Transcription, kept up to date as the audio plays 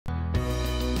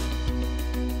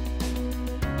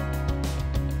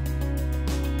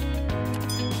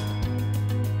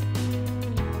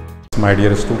My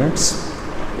dear students,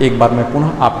 एक बार मैं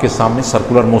पुनः आपके सामने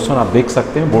सर्कुलर मोशन आप देख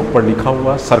सकते हैं, बोर्ड पर लिखा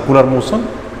हुआ सर्कुलर मोशन,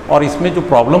 और इसमें जो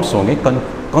प्रॉब्लम्स होंगे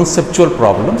conceptual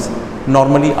problems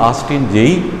normally asked in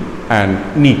JEE and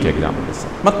NEET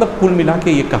examination. मतलब कुल मिला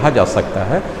के ये कहा जा सकता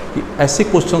है कि ऐसे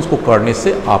क्वेश्चंस को करने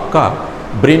से आपका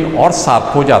ब्रेन और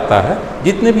शार्प हो जाता है,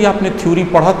 जितने भी आपने थ्योरी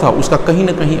पढ़ा था उसका कहीं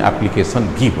ना कहीं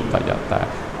एप्लीकेशन भी होता जाता है।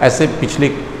 ऐसे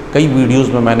पिछले कई वीडियोस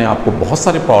में मैंने आपको बहुत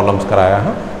सारे प्रॉब्लम्स कराया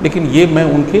है, लेकिन ये मैं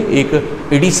उनके एक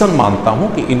एडिशन मानता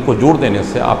हूँ कि इनको जोड़ देने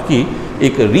से आपकी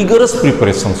एक रिगरस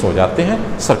प्रिपरेशंस हो जाते हैं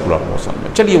सर्कुलर मोशन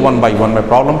में। चलिए वन बाय वन मैं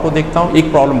प्रॉब्लम को देखता हूँ।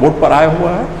 एक प्रॉब्लम बोर्ड पर आया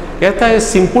हुआ है, कहता है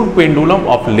simple pendulum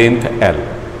of length L.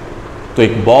 तो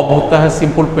एक बॉब होता है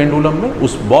सिंपल पेंडुलम में,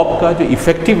 उस बॉब का जो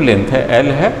इफेक्टिव लेंथ है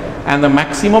एल है and the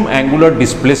maximum angular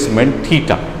displacement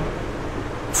theta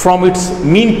from its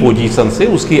mean position से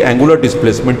उसकी एंगुलर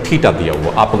डिस्प्लेसमेंट थीटा दिया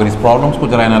हुआ। आप अगर इस प्रॉब्लम्स को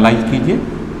जरा एनालाइज कीजिए,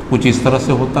 कुछ इस तरह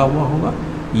से होता हुआ होगा।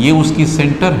 ये उसकी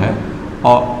सेंटर है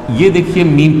और ये देखिए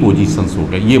मीन पोजीशंस हो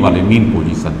गए, ये वाले मीन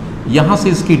पोजीशन, यहाँ से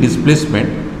इसकी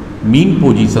डिस्प्लेसमेंट मीन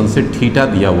पोजीशन से थीटा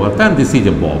दिया हुआ था and this is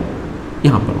a Bob,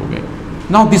 यहाँ पर हो गए।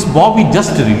 Now this Bob is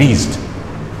just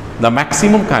released the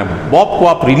maximum Bob को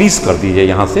आप रिलीज कर दीजिए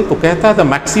यहाँ से, तो कहता है the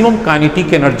maximum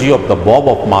kinetic energy of the Bob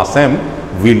of mass m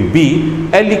will be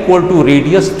L equal to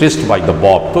radius traced by the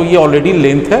bob। तो ये ऑलरेडी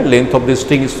लेंथ है, length of the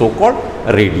string is so called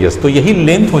radius, तो यही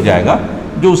लेंथ हो जाएगा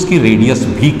जो उसकी radius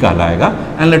भी कहलाएगा।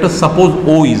 And let us suppose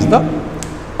O is the.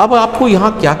 अब आपको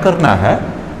यहाँ क्या करना है,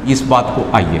 इस बात को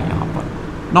आइए यहाँ पर।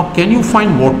 Now can you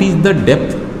find what is the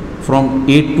depth from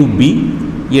A to B।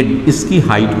 ये इसकी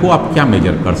हाइट को आप क्या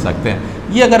मेजर कर सकते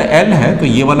हैं। ये अगर L है तो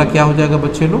ये वाला क्या हो जाएगा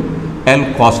बच्चे लोग,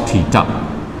 L cos थीटा,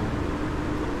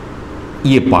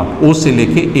 ये पार्ट O से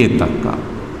लेके A तक का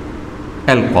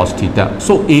L cos थीटा।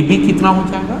 सो AB कितना हो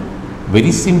जाएगा,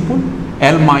 very simple,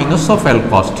 L minus of L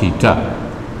cos theta,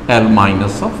 L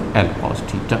minus of L cos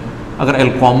theta. अगर L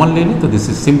कॉमन ले लें तो this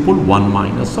is simple 1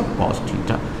 minus of cos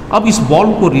theta. अब इस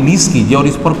बॉल को रिलीज कीजिए और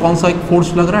इस पर कौन सा एक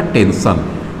फोर्स लग रहा है, टेंशन,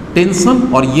 टेंशन,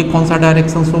 और ये कौन सा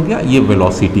डायरेक्शन हो गया, ये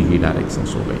वेलोसिटी की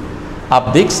डायरेक्शन हो गई। आप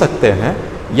देख सकते हैं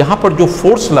यहाँ पर जो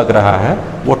फोर्स लग रहा है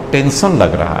वो टेंशन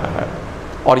लग रहा है,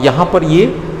 और यहाँ पर ये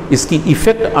इसकी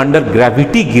इफेक्ट अंडर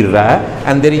ग्रेविटी गिर रहा है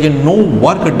and there is no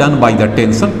work done by the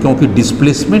tension, क्योंकि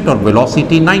डिस्प्लेसमेंट और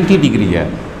वेलोसिटी 90 डिग्री है।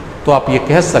 तो आप ये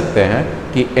कह सकते हैं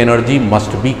कि एनर्जी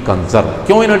मस्ट बी कंजर्व।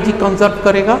 क्यों एनर्जी कंजर्व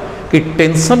करेगा, कि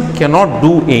tension can not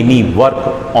do any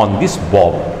work on this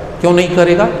Bob. क्यों नहीं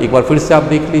करेगा, एक बार फिर से आप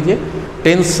देख लीजिए,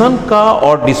 टेंशन का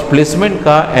और डिस्प्लेसमेंट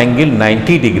का एंगल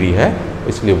 90 डिग्री है,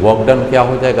 इसलिए वर्क डन क्या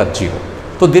हो जाएगा, 0।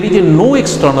 तो there is a no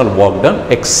external work done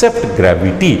accept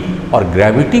gravity, और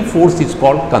gravity force is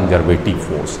called conservative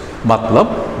force.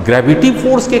 मतलब ग्रेविटी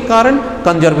फोर्स के कारण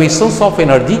कंजर्वेशन ऑफ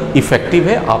एनर्जी इफेक्टिव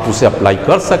है, आप उसे अप्लाई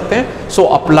कर सकते हैं। So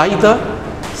apply the,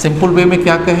 simple way में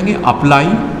क्या कहेंगे, अप्लाई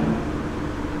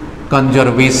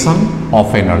कंजर्वेशन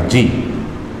ऑफ एनर्जी।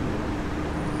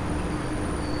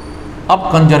 अब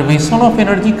कंजर्वेशन ऑफ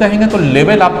एनर्जी कहेंगे तो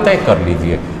लेवल आप तय कर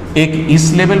लीजिए, एक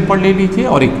इस लेवल पर ले लीजिए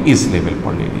और एक इस लेवल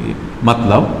पर ले लीजिए।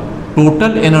 मतलब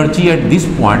total energy at this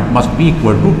point must be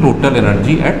equal to total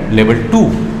energy at level 2।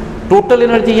 Total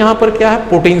energy यहाँ पर क्या है,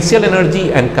 potential energy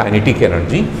and kinetic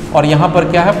energy, और यहाँ पर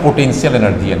क्या है, potential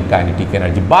energy and kinetic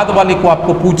energy. बाद वाले को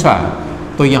आपको पूछा है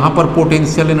तो यहाँ पर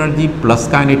potential energy plus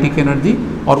kinetic energy,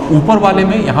 और ऊपर वाले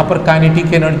में यहाँ पर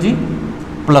kinetic energy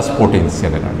plus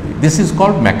potential energy. This is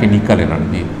called mechanical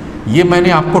energy. ये मैंने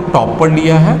आपको टॉप पर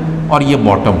लिया है और ये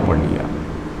बॉटम पर लिया।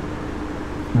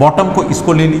 बॉटम को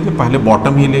इसको ले लीजिए, पहले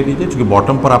बॉटम ही ले लीजिए क्योंकि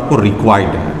बॉटम पर आपको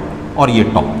रिक्वायर्ड है, और ये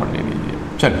टॉप पर ले लीजिए।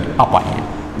 चलिए आप आइए,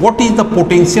 what is the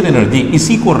potential energy,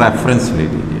 इसी को रेफरेंस ले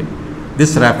लीजिए।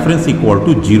 This reference equal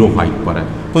to 0 height पर है,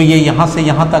 तो ये यहाँ से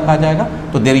यहाँ तक आ जाएगा।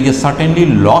 तो there is certainly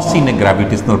loss in A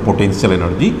gravitational potential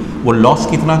energy. वो लॉस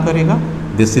कितना करेगा,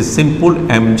 दिस इज सिंपल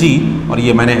mg, और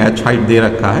ये मैंने h हाइट दे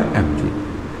रखा है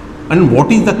mg। And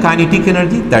what is the kinetic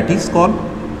energy, that is called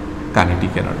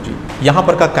kinetic energy. यहाँ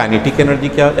पर का काइनेटिक एनर्जी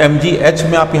क्या है, mg। h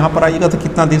में आप यहाँ पर आइएगा तो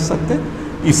कितना दे सकते हैं,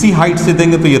 इसी हाइट से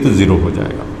देंगे तो ये तो 0 हो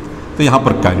जाएगा। तो यहाँ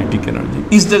पर काइनेटिक एनर्जी,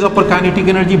 इस जगह पर काइनेटिक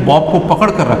एनर्जी बॉब को पकड़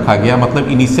कर रखा गया, मतलब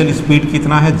इनिशियल स्पीड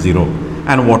कितना है, 0।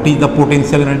 And what is the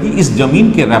potential energy, इस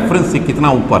जमीन के रेफरेंस से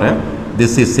कितना ऊपर है,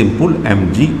 दिस इज सिंपल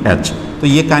mgh। तो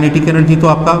ये काइनेटिक एनर्जी तो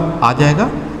आपका आ जाएगा।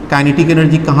 काइनेटिक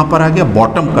एनर्जी कहाँ पर आ गया,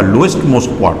 बॉटम का लोएस्ट मोस्ट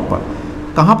पॉइंट पर।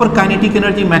 कहाँ पर काइनेटिक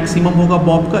एनर्जी मैक्सिमम होगा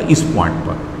बॉब का, इस पॉइंट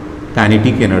पर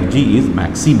kinetic energy is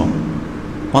maximum.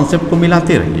 Concept को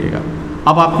मिलाते रहिएगा।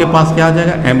 अब आपके पास क्या आ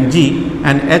जाएगा, mg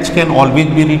and h can always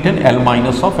be written L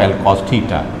minus of L cos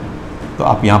theta. तो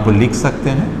आप यहाँ पर लिख सकते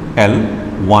हैं L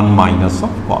 1 minus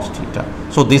of cos theta.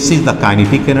 So this is the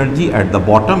kinetic energy at the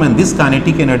bottom, and this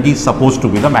kinetic energy is supposed to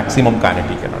be the maximum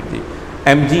kinetic energy.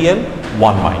 mgl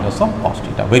 1 minus of cos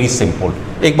theta. Very simple.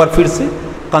 एक बार फिर से,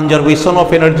 conservation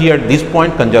of energy at this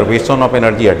point, conservation of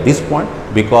energy at this point,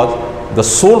 because the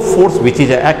sole force which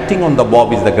is acting on the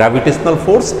bob is the gravitational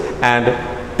force, and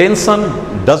tension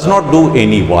does not do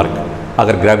any work.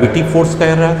 अगर gravity force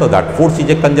कह रहा है तो that force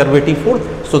is a conservative force,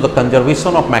 so the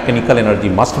conservation of mechanical energy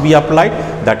must be applied,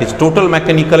 that is total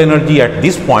mechanical energy at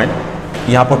this point.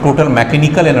 यहाँ पर total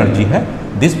mechanical energy है,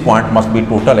 this point must be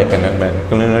total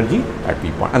mechanical energy at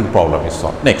B point, and problem is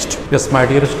solve. Next, yes my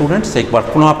dear students, एक बार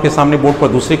पुनः आपके सामने board पर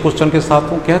दूसरे question के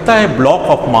साथ हूँ. कहता है block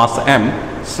of mass m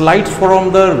slides from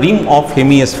the rim of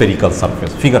hemispherical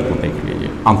surface. Figure को देख लीजिए,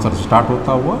 आंसर स्टार्ट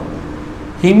होता हुआ.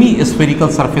 हेमीस्फेरिकल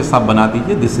सरफेस आप बना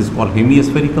दीजिए, this is called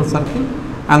hemispherical circle,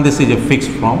 and this is a fix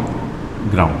from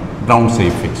ground, ground से ही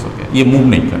फिक्स हो गया, ये मूव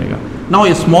नहीं करेगा. नाउ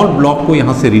ए स्मॉल ब्लॉक को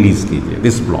यहाँ से रिलीज कीजिए,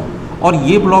 दिस ब्लॉक, और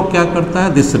ये ब्लॉक क्या करता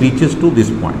है, this reaches to this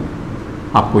point,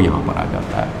 आपको यहाँ पर आ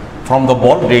जाता है from the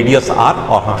ball radius r,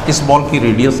 और हाँ इस बॉल की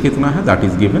रेडियस कितना है, that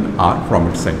is given r from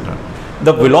its centre.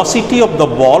 The velocity of the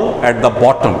ball at the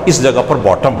bottom, इस जगह पर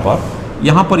बॉटम पर,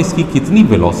 यहाँ पर इसकी कितनी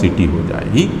वेलोसिटी हो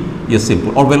जाएगी, ये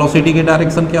सिंपल, और वेलोसिटी के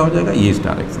डायरेक्शन क्या हो जाएगा, ये इस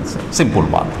डायरेक्शन से, सिंपल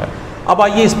बात है. अब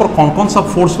आइए इस पर कौन कौन सा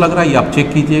फोर्स लग रहा है ये आप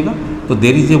चेक कीजिएगा. तो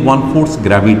there is a one force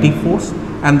gravity force,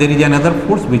 and there is another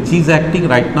force which is acting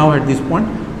right now at this point,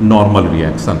 normal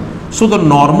reaction. So the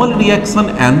normal reaction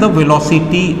and the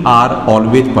velocity are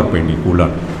always perpendicular.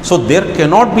 So there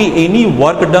cannot be any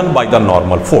work done by the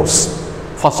normal force.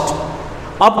 First,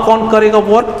 अब कौन करेगा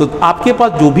work, तो आपके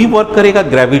पास जो भी work करेगा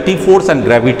gravity force, and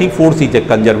gravity force is a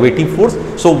conservative force.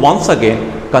 So once again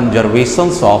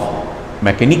conservation of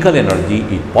mechanical energy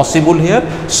is possible here.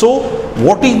 So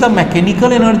what is the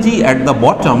mechanical energy at the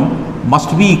bottom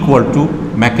must be equal to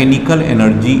mechanical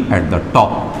energy at the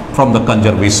top from the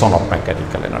conservation of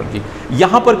mechanical energy.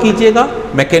 यहां पर कीजिएगा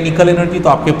mechanical energy, तो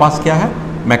आपके पास क्या है,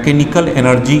 mechanical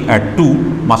energy at 2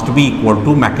 must be equal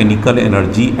to mechanical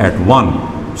energy at 1.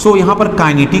 सो यहाँ पर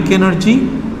kinetic energy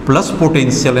plus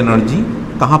potential energy,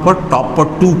 कहाँ पर, टॉप पर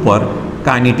 2 पर,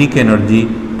 kinetic energy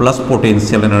plus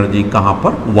potential energy कहाँ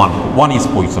पर, 1 इस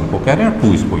पोजीशन को कह रहे हैं,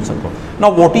 2 इस पोजीशन को.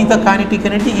 Now what is the kinetic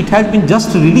energy, it has been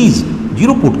just release,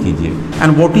 0 put कीजिए.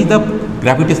 And what is the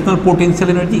gravitational potential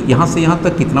energy, यहाँ से यहाँ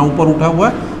तक कितना ऊपर उठा हुआ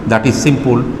है, that is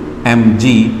simple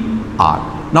mgr.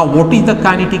 Now what is the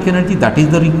kinetic energy, that is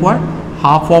the required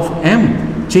half of m.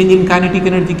 Change in kinetic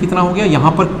energy कितना हो गया,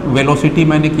 यहाँ पर वेलोसिटी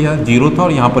मैंने किया 0 था,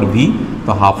 और यहाँ पर v,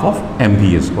 तो half of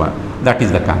mv², that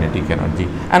is the kinetic energy.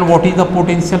 And what is the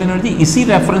potential energy, इसी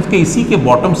रेफरेंस के, इसी के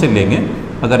बॉटम से लेंगे,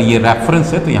 अगर ये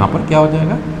रेफरेंस है तो यहाँ पर क्या हो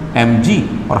जाएगा, mg,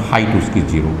 और हाइट उसकी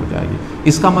 0 हो जाएगी.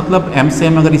 इसका मतलब m से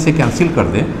m अगर इसे कैंसिल कर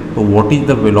दें तो what is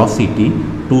the velocity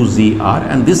 2gr,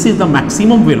 and this is the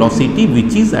maximum velocity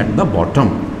which is at the bottom,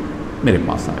 मेरे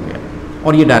पास आ गया.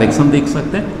 और ये डायरेक्शन देख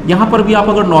सकते हैं, यहाँ पर भी आप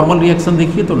अगर नॉर्मल रिएक्शन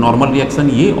देखिए तो नॉर्मल रिएक्शन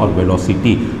ये, और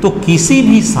वेलोसिटी, तो किसी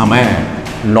भी समय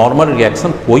नॉर्मल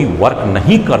रिएक्शन कोई वर्क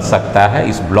नहीं कर सकता है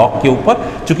इस ब्लॉक के ऊपर,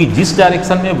 क्योंकि जिस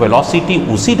डायरेक्शन में वेलोसिटी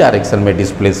उसी डायरेक्शन में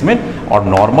डिस्प्लेसमेंट, और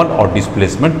नॉर्मल और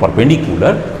डिस्प्लेसमेंट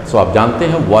परपेंडिकुलर. सो आप जानते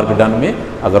हैं वर्क डन में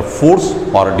अगर फोर्स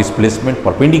और डिस्प्लेसमेंट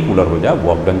परपेंडिकुलर हो जाए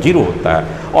वर्क डन 0 होता है,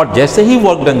 और जैसे ही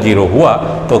वर्क डन 0 हुआ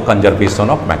तो conservation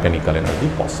of mechanical energy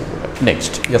possible है.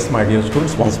 Next, yes my dear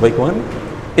students, once by one,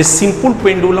 a simple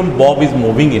pendulum Bob is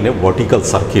moving in A vertical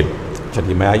circle.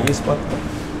 चलिए मैं आइए इस बात पर,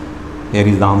 here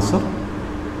is the answer.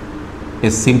 A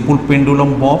simple pendulum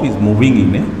bob is moving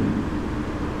in a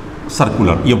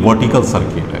circular, ये vertical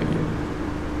circle है, ये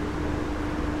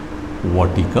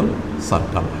vertical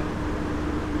circle है,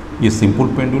 ये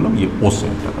सिंपल पेंडुलम, ये ओ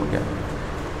सेंटर हो गया,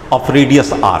 ऑफ रेडियस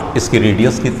r, इसकी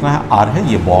रेडियस कितना है, r है,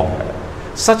 ये बॉब है.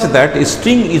 Such that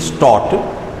string is taught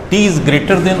t is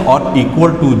greater than और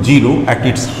equal to 0 at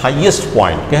its highest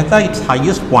point. कहता है इट्स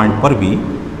हाइएस्ट पॉइंट पर भी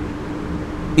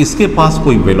इसके पास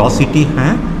कोई वेलोसिटी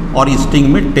है और स्ट्रिंग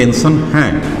में टेंशन है,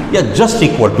 या जस्ट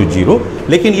इक्वल टू 0,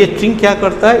 लेकिन ये स्ट्रिंग क्या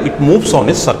करता है, it moves on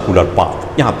a circular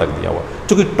path, यहाँ तक दिया हुआ.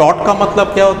 क्योंकि टॉट का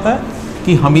मतलब क्या होता है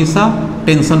कि हमेशा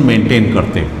टेंशन मेंटेन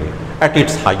करते हुए at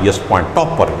its highest point,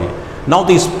 top पर भी. Now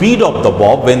the speed of the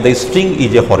Bob when the string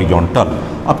is a horizontal.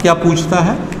 अब क्या पूछता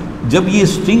है, जब ये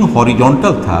स्ट्रिंग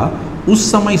हॉरिजॉन्टल था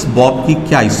उस समय इस बॉब की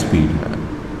क्या स्पीड है,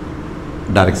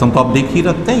 डायरेक्शन तो आप देख ही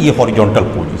रखते हैं, ये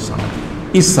हॉरिजॉन्टल पोजीशन है,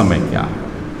 इस समय क्या है,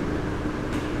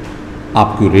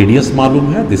 आपको रेडियस मालूम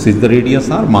है, this is the radius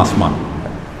r, मास मालूम है.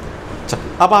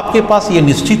 अब आपके पास ये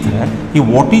निश्चित है कि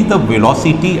what is the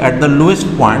velocity at the lowest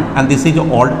point, and this is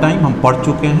all time हम पढ़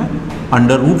चुके हैं,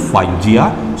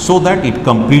 √5gr, so that it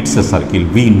completes a circle.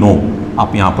 We know,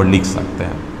 आप यहाँ पर लिख सकते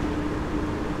हैं,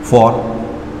 for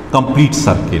complete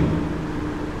circle,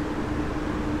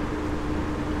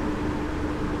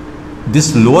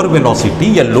 this lower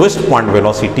velocity या lowest point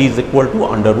velocity is equal to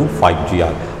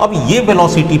 √5gr। अब ये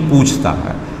वेलोसिटी पूछता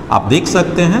है, आप देख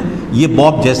सकते हैं ये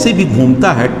बॉब जैसे भी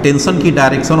घूमता है टेंशन की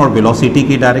डायरेक्शन और वेलोसिटी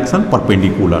की direction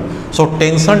perpendicular, so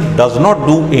tension does not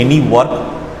do any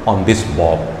work on this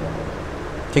Bob.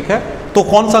 ठीक है, तो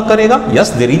कौन सा करेगा? Yes,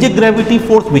 there is a gravity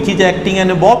force which is acting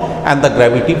N A Bob and the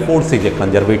gravity force is a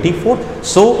conservative force,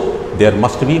 so there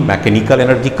must be mechanical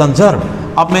energy conserve.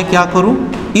 अब मैं क्या करूं,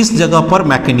 इस जगह पर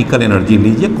मैकेनिकल एनर्जी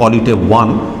लीजिए, कॉल इट ए 1,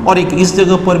 और एक इस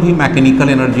जगह पर भी मैकेनिकल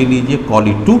एनर्जी लीजिए, call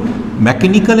it 2।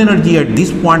 Mechanical energy at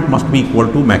this point must be equal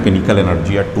to mechanical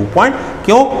energy at 2 point.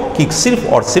 क्यों? कि सिर्फ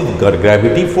और सिर्फ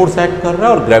ग्रेविटी फोर्स एक्ट कर रहा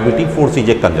है और gravity force is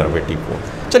a conservative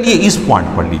force. चलिए इस पॉइंट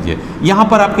पर लीजिए, यहां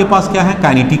पर आपके पास क्या है?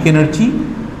 Kinetic energy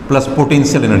plus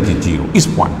potential energy 0 इस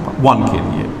पॉइंट पर 1 के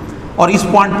लिए, और इस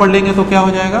पॉइंट पर लेंगे तो क्या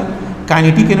हो जाएगा?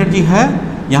 काइनेटिक एनर्जी है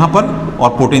यहां पर और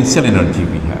पोटेंशियल एनर्जी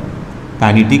भी है,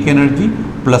 kinetic energy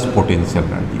plus potential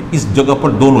energy, इस जगह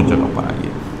पर दोनों जगह पर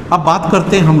आइए। अब बात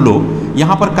करते हैं हम लोग,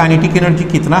 यहाँ पर काइनेटिक एनर्जी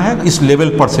कितना है? इस लेवल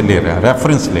पर से ले रहे हैं,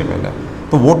 रेफरेंस लेवल है,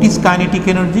 तो what is kinetic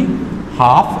energy?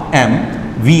 Half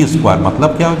mv²,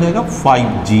 मतलब क्या हो जाएगा?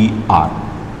 5gr।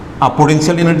 अब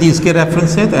पोटेंशियल एनर्जी इसके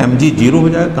रेफरेंस है तो mg 0 हो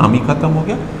जाएगा, काम ही खत्म हो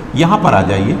गया। यहाँ पर आ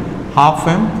जाइए, half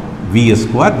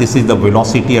mv², this is the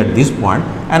velocity at this point,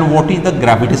 and what is the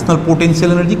gravitational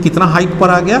potential energy? कितना हाइट पर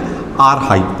आ गया? r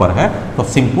हाइट पर है, तो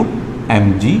सिंपल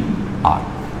mgr।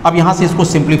 अब यहाँ से इसको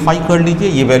सिंप्लीफाई कर लीजिए,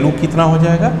 ये वैल्यू कितना हो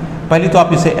जाएगा? पहले तो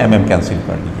आप इसे mm कैंसिल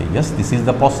कर लीजिए, yes this is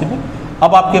the possible.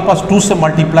 अब आपके पास 2 से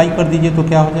मल्टीप्लाई कर दीजिए तो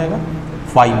क्या हो जाएगा?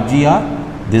 5gr,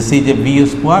 this is a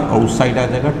v², और उस साइड आ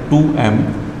जाएगा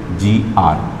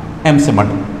 2mgr, m से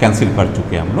कैंसिल कर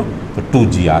चुके हैं हम लोग, तो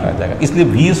 2gr आ जाएगा, इसलिए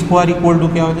v² इक्वल टू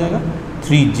क्या हो जाएगा?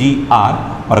 3gr,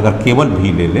 और अगर केवल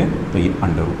v ले लें तो ये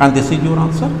 √, and this is your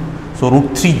answer. So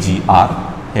 √3gr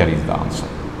here is the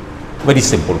answer. Very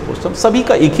simple question, सभी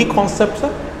का एक ही कॉन्सेप्ट है,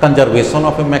 conservation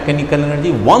of A mechanical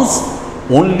energy. Once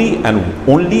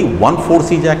only one force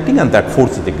is acting and that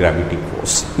force is the gravity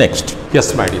force. Next,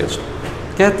 yes my dear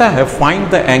student, कहता है find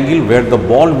the angle where the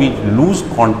ball will lose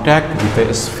contact with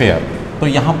a sphere। तो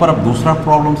यहाँ पर अब दूसरा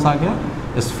problems आ गया,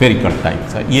 spherical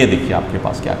type है। ये देखिए आपके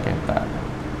पास क्या कहता है,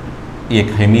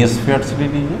 एक हेमिस्फीयर ले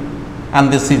लीजिए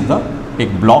एंड दिस इज द,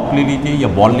 एक ब्लॉक ले लीजिए या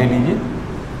बॉल ले लीजिए,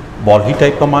 बॉल ही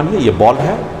टाइप का मानिए, ये बॉल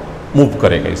है, मूव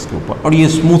करेगा इसके ऊपर, और ये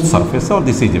स्मूथ सरफेस है और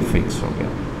दिस इज ए फिक्स हो गया।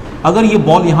 अगर ये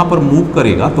बॉल यहाँ पर मूव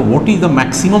करेगा तो what is the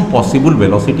maximum possible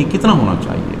velocity, कितना होना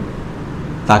चाहिए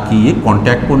ताकि ये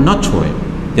कांटेक्ट को न छोड़े?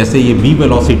 जैसे ये v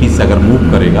वेलोसिटी से अगर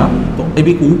मूव करेगा तो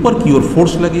अभी ऊपर की ओर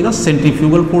फोर्स लगेगा,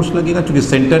 सेंट्रीफ्यूगल फोर्स लगेगा, क्योंकि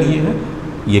सेंटर ये है,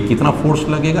 ये कितना फोर्स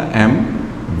लगेगा?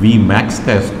 mv max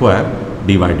का square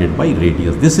divided by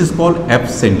radius, this is called F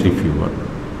centrifugal.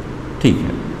 ठीक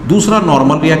है, दूसरा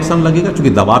नॉर्मल रिएक्शन लगेगा क्योंकि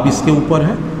दबाव इसके ऊपर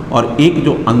है, और एक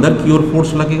जो अंदर की ओर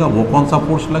फोर्स लगेगा वो कौन सा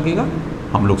फोर्स लगेगा?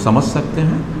 हम लोग समझ सकते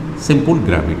हैं, सिंपल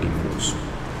ग्रेविटी फोर्स।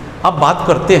 अब बात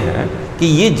करते हैं कि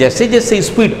ये जैसे जैसे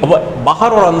स्पीड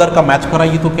बाहर और अंदर का मैच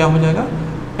कराइए तो क्या हो जाएगा?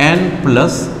 n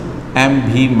प्लस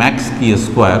mv मैक्स की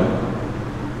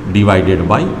square divided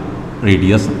by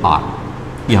radius r,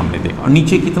 ये हमने देखा, और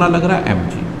नीचे कितना लग रहा है?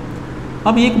 mg।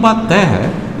 अब एक बात तय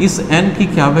है, इस n की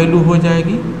क्या वैल्यू हो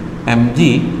जाएगी? mg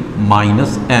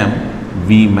minus m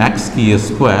v max की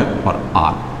स्क्वायर और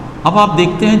r। अब आप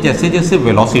देखते हैं जैसे जैसे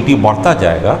वेलोसिटी बढ़ता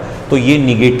जाएगा तो ये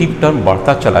निगेटिव टर्म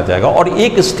बढ़ता चला जाएगा, और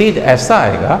एक स्टेज ऐसा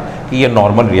आएगा कि ये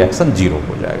नॉर्मल रिएक्शन 0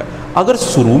 हो जाएगा। अगर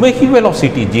शुरू में ही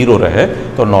वेलोसिटी 0 रहे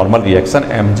तो नॉर्मल रिएक्शन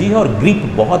mg है और ग्रिप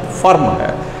बहुत फर्म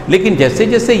है, लेकिन जैसे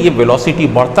जैसे ये वेलोसिटी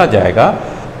बढ़ता जाएगा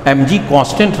mg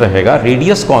कांस्टेंट रहेगा,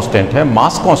 रेडियस कांस्टेंट है,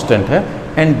 मास कांस्टेंट है,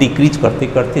 एंड डिक्रीज करते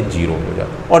करते 0 हो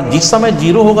जाएगा। और जिस समय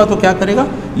 0 होगा तो क्या करेगा?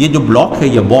 ये जो ब्लॉक है,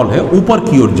 ये बॉल है, ऊपर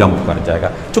की ओर जंप कर जाएगा,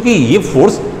 क्योंकि ये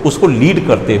फोर्स उसको लीड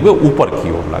करते हुए ऊपर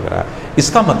की ओर लग रहा है।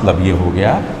 इसका मतलब ये हो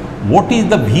गया, what is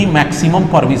the v maximum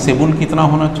permissible कितना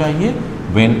होना चाहिए?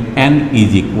 When n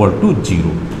is equal to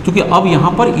 0, क्योंकि अब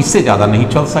यहाँ पर इससे ज़्यादा नहीं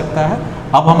चल सकता है।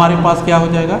 अब हमारे पास क्या हो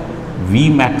जाएगा? v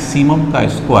मैक्सिमम का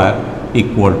स्क्वायर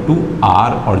इक्वल टू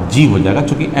r और g हो जाएगा,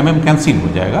 क्योंकि mm कैंसिल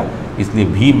हो जाएगा, इसलिए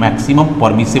v मैक्सिमम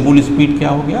परमिसेबल स्पीड क्या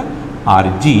हो गया?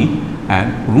 rg,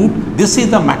 and root, this is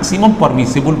the maximum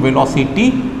permissible velocity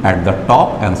at the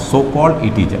top and so called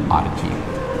it is rg.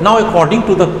 Now according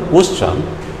to the question,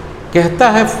 कहता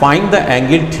है find the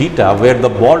angle theta where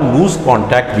the ball lose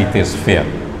contact with a sphere।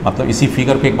 मतलब इसी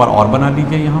figure को एक बार और बना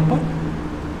लीजिए यहाँ पर।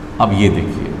 अब ये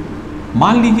देखिए,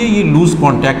 मान लीजिए ये लूज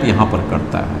कॉन्टैक्ट यहाँ पर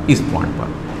करता है इस पॉइंट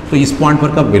पर, तो इस पॉइंट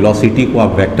पर का वेलोसिटी को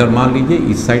आप वेक्टर मान लीजिए,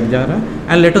 इस साइड जा रहा है,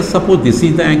 and let us suppose this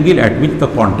is the angle eight which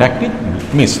the contact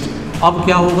is missed. अब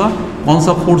क्या होगा, कौन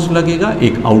सा फोर्स लगेगा,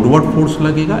 एक आउटवर्ड फोर्स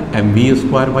लगेगा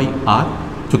mv²/r,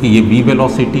 चूँकि ये v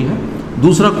वेलोसिटी है।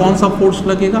 दूसरा कौन सा फोर्स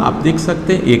लगेगा, आप देख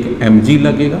सकते हैं एक mg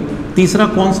लगेगा। तीसरा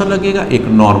कौन सा लगेगा, एक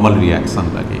नॉर्मल रिएक्शन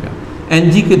लगेगा।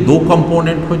 ng के दो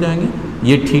कंपोनेंट हो जाएंगे,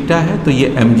 ये थीटा है तो ये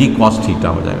mg cos थीटा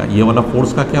हो जाएगा। ये वाला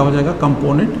फोर्स का क्या हो जाएगा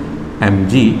कंपोनेंट,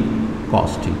 mg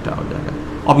cos थीटा हो जाएगा।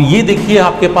 अब ये देखिए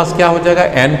आपके पास क्या हो जाएगा,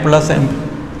 n plus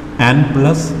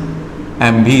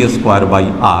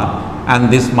mv²/r and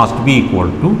this must be equal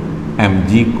to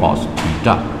mg cos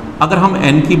theta. अगर हम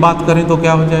n की बात करें तो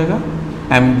क्या हो जाएगा,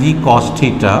 mg cos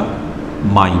theta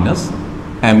minus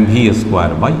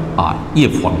mv²/r, ये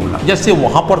फॉर्मूला जैसे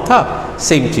वहाँ पर था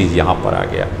सेम चीज़ यहाँ पर आ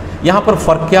गया। यहाँ पर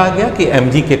फर्क क्या आ गया कि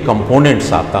mg के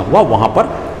कंपोनेंट्स आता हुआ, वहाँ पर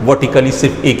वर्टिकली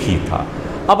सिर्फ एक ही था।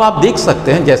 अब आप देख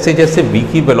सकते हैं जैसे जैसे v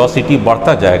की वेलोसिटी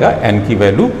बढ़ता जाएगा n की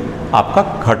वैल्यू आपका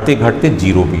घटते घटते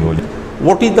जीरो भी हो जाए।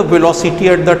 What is the velocity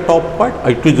at the top part?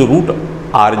 It is root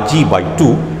rg/2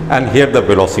 and here the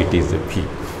velocity is v.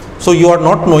 So you are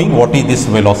not knowing what is this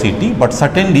velocity, but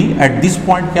certainly at this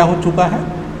point क्या हो चुका है,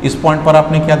 इस point पर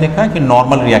आपने क्या देखा है कि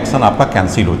नॉर्मल रिएक्शन आपका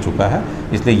कैंसिल हो चुका है,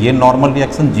 इसलिए ये नॉर्मल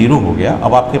रिएक्शन जीरो हो गया।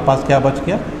 अब आपके पास क्या बच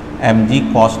गया, mg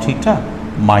cos theta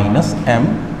minus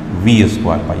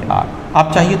mv²/r।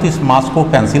 आप चाहिए तो इस मास को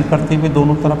कैंसिल करते हुए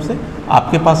दोनों तरफ से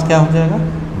आपके पास क्या हो जाएगा,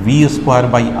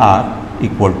 v²/r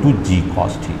equal to g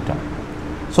cos theta.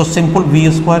 So simple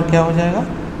v² क्या हो जाएगा,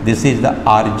 this is the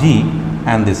rg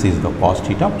and this is the cos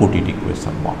theta, put it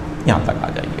equation 1। यहाँ तक आ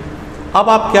जाइए। अब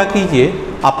आप क्या कीजिए,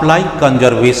 apply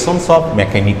conservation of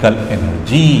mechanical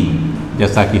energy,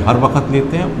 जैसा कि हर वक्त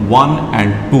लेते हैं 1 और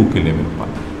 2 के लेवल पर,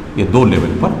 ये दो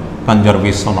लेवल पर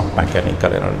conservation of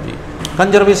mechanical energy.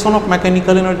 Conservation of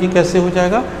mechanical energy कैसे हो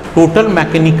जाएगा, total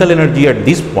mechanical energy at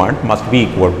this point must be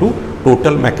equal to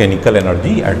total mechanical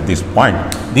energy at this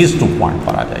point, this 2 point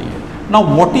पर आ जाइए। Now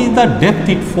what is the depth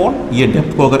it fall, ये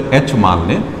depth को अगर h मान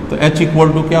लें तो h इक्वल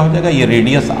टू क्या हो जाएगा, ये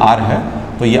रेडियस r है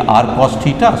तो ये r cos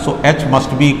theta, so h must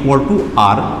be equal to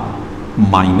r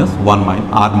minus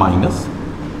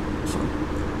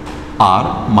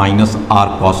r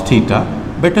cos theta.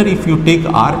 Better if you take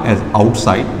r as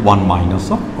outside 1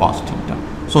 minus of cos theta.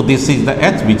 So this is the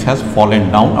h which has fallen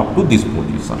down up to this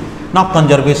position. ना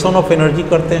conservation of energy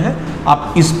करते हैं,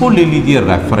 आप इसको ले लीजिए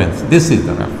reference, this is the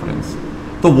reference.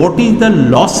 तो what is the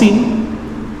loss in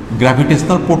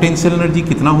gravitational potential energy,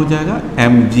 कितना हो जाएगा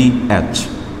mgh,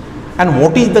 and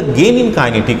what is the gain in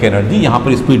kinetic energy, यहाँ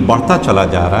पर स्पीड बढ़ता चला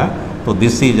जा रहा है तो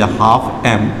this is half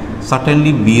m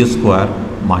certainly v²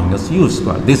 minus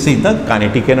u², this is the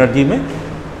kinetic energy में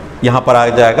यहाँ पर आ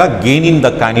जाएगा gain in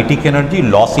the kinetic energy,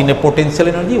 loss in A potential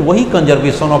energy, वही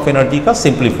कंजर्वेशन ऑफ एनर्जी का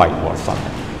सिंप्लीफाइड वर्जन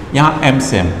है। यहाँ m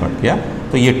से m कट गया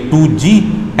तो ये 2g,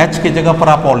 h के जगह पर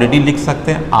आप ऑलरेडी लिख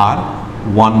सकते हैं r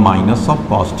 1 minus of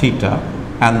cos theta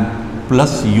and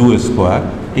plus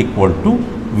u² equal to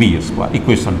v²,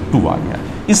 equation 2 आ गया।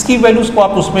 इसकी वैल्यूज को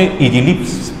आप उसमें इजीली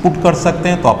पुट कर सकते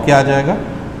हैं तो आप क्या आ जाएगा,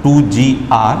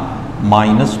 2gr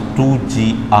minus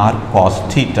 2gr cos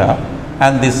theta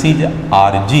and this is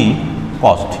rg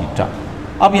cos theta.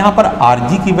 अब यहाँ पर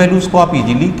rg की वैल्यूज को आप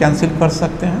इजीली कैंसिल कर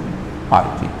सकते हैं,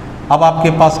 rg। अब आपके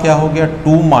पास क्या हो गया,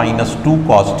 2 minus 2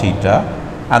 cos theta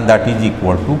and that is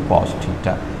equal to cos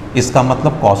theta. इसका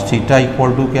मतलब cos थीटा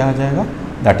इक्वल टू क्या आ जाएगा,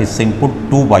 that is simple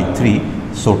 2/3,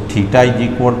 so theta is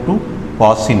equal to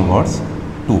cos inverse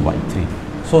 2/3।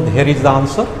 So here is the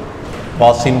answer,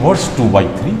 cos inverse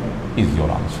 2/3 is your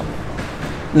answer.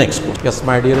 Next question, yes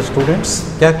my dear students,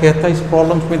 क्या कहता है इस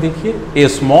problem में, देखिए ए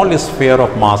small sphere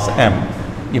of mass m,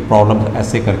 ये problem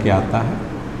ऐसे करके आता है,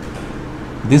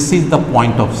 this is the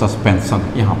point of suspension.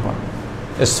 यहाँ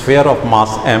पर sphere of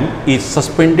mass m is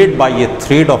suspended bye A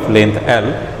thread of length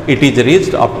l, it is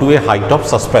raised up to A height of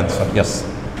suspension. Yes,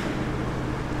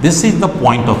 this is the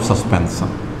point of suspension,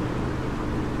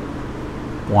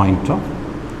 point of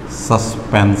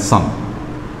suspension,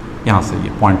 यहाँ से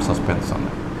ये point suspension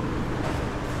है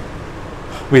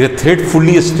with A thread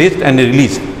fully stretched and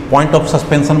release. Point of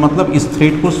suspension मतलब इस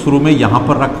thread को शुरू में यहाँ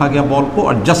पर रखा गया बॉल को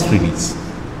और just release,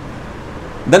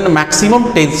 then maximum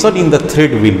tension in the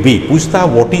thread will be, पूछता है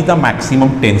what is the maximum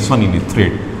tension in A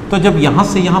thread. तो जब यहाँ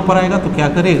से यहाँ पर आएगा तो क्या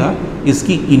करेगा,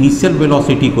 इसकी इनिशियल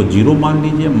वेलोसिटी को 0 मान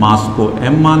लीजिए, मास को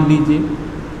m मान लीजिए,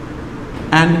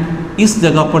 एंड इस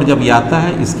जगह पर जब ये आता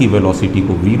है इसकी वेलोसिटी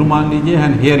को v मान लीजिए,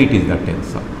 and here it is the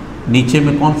tension. नीचे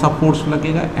में कौन सा फोर्स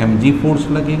लगेगा, mg फोर्स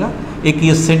लगेगा। एक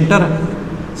ये सेंटर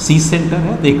C सेंटर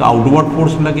है तो एक आउटवर्ड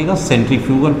फोर्स लगेगा,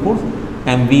 सेंट्रीफ्यूगल फोर्स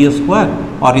mv²,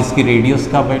 और इसकी रेडियस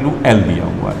का वैल्यू l दिया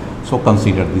हुआ है, so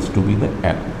consider this to be the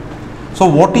l। So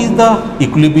what is the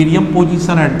equilibrium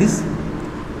position at this,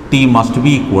 T must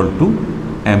be equal to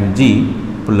mg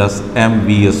plus M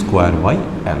we square by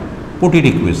L. Put it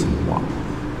equation 1।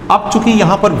 अब चूंकि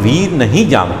यहाँ पर v नहीं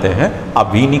जानते हैं,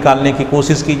 अब v निकालने की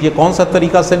कोशिश कीजिए। कौन सा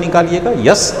तरीका से निकालिएगा?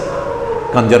 Yes,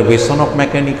 conservation of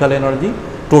mechanical energy.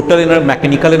 Total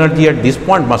mechanical energy at this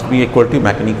point must be equal to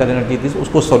mechanical energy this.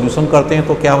 उसको सॉल्यूशन करते हैं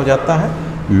तो क्या हो जाता है?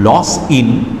 Loss in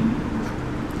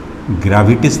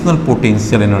gravitational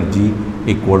potential energy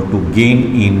equal to gain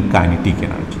in kinetic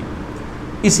energy.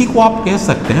 इसी को आप कह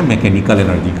सकते हैं मैकेनिकल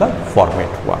एनर्जी का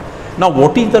फॉर्मेट हुआ। ना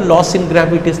what is the loss in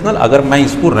gravitational? अगर मैं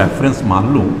इसको रेफरेंस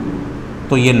मान लूँ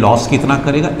तो ये लॉस कितना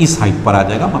करेगा? इस हाइट पर आ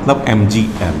जाएगा, मतलब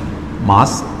mgl,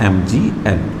 mass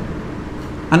mgl।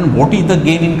 And what is the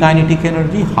gain in kinetic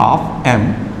energy? Half m,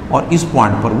 और इस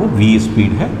पॉइंट पर वो v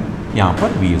स्पीड है, यहाँ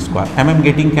पर v square. mm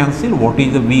getting cancel, what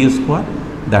is the v square?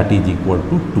 That is equal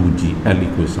to 2gl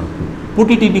equation 2।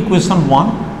 Put it in equation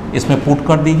 1। इसमें put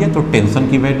कर दीजिए तो टेंशन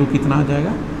की वैल्यू कितना आ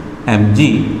जाएगा? mg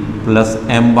plus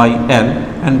m by L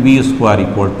and we square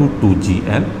equal to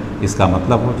 2gl। इसका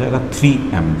मतलब हो जाएगा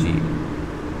 3mg।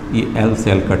 ये l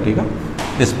से l कटेगा,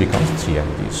 this becomes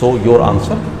 3mg। So your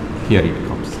answer here it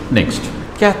comes. Next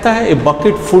कहता है a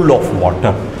bucket full of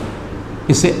water.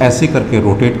 इसे ऐसे करके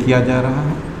रोटेट किया जा रहा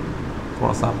है।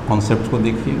 थोड़ा सा आप कॉन्सेप्ट को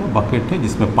देखिएगा। बकेट है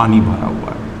जिसमें पानी भरा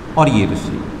हुआ है और ये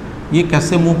रिसीव, ये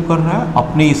कैसे मूव कर रहा है?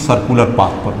 अपने इस सर्कुलर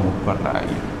पाथ पर मूव कर रहा है।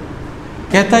 ये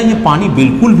कहता है ये पानी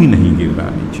बिल्कुल भी नहीं गिर रहा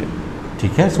है नीचे।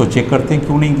 ठीक है, सो चेक करते हैं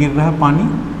क्यों नहीं गिर रहा है पानी।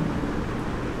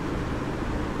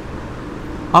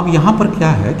 अब यहाँ पर क्या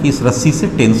है कि इस रस्सी से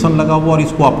टेंशन लगा हुआ और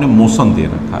इसको आपने मोशन दे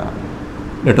रखा है।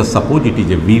 Let us suppose it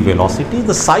is a v velocity.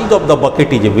 The size of the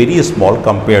bucket is a very small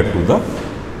compare to the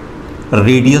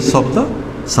radius of the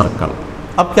circle.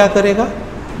 अब क्या करेगा?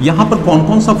 यहाँ पर कौन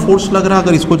कौन सा फोर्स लग रहा है?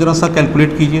 अगर इसको जरा सा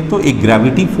कैलकुलेट कीजिए तो एक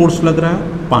ग्रेविटी फोर्स लग रहा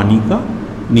है पानी का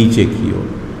नीचे की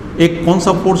ओर। एक कौन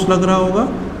सा फोर्स लग रहा होगा?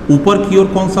 ऊपर की ओर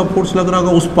कौन सा फोर्स लग रहा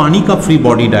होगा उस पानी का फ्री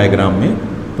बॉडी डायग्राम में?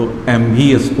 तो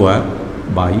mv स्क्वायर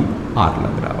बाई r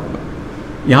लग रहा होगा।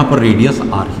 यहाँ पर रेडियस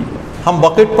r ही है। हम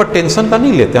बकेट पर टेंशन का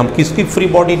नहीं लेते, हम किसकी फ्री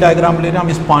बॉडी डायग्राम ले रहे हैं? हम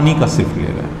इस पानी का सिर्फ ले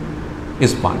रहे हैं,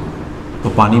 इस पानी का। तो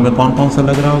पानी में कौन कौन सा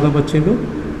लग रहा होगा बच्चे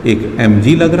लोग? एक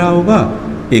mg लग रहा होगा,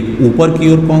 एक ऊपर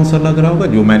की ओर कौन सा लग रहा होगा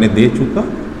जो मैंने दे चुका,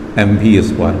 mv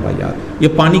स्क्वायर बाई r। ये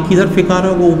पानी किधर फेंका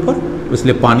रहा होगा? ऊपर,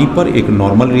 इसलिए पानी पर एक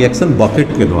नॉर्मल रिएक्शन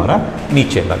बकेट के द्वारा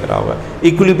नीचे लग रहा होगा।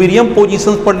 इक्विलिब्रियम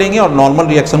पोजीशन पर लेंगे और नॉर्मल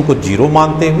रिएक्शन को 0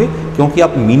 मानते हुए, क्योंकि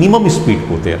आप मिनिमम स्पीड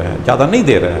को दे रहे हैं, ज़्यादा नहीं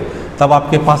दे रहे हैं, तब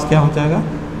आपके पास क्या हो जाएगा?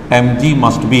 mg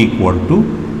must be equal to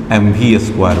mv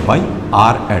square by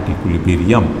r at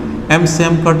equilibrium. m से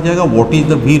m कट जाएगा। What is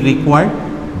the v required?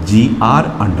 gr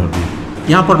under root.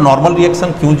 यहाँ पर नॉर्मल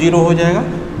रिएक्शन क्यों 0 हो जाएगा?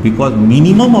 Because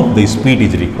minimum of the speed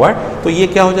is required. तो ये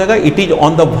क्या हो जाएगा? It is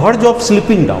on the verge of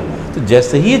slipping down. तो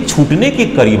जैसे ही ये छूटने के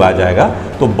करीब आ जाएगा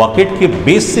तो बकेट के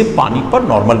बेस से पानी पर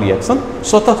नॉर्मल रिएक्शन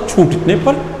स्वतः छूटने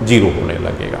पर 0 होने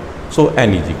लगेगा। सो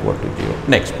n is equal to 0।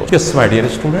 Next question. Yes my dear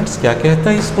students, क्या कहता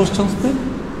है इस क्वेश्चन में?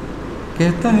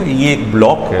 कहता है ये एक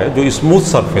ब्लॉक है जो स्मूथ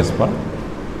सरफेस पर,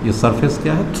 ये सरफेस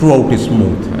क्या है? थ्रू आउट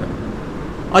स्मूथ है,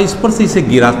 और इस पर से इसे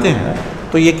गिराते हैं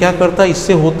तो ये क्या करता है?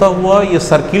 इससे होता हुआ ये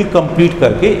सर्किल कंप्लीट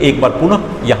करके एक बार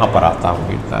पुनः यहाँ पर आता हुआ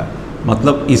गिरता है।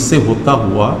 मतलब इससे होता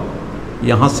हुआ,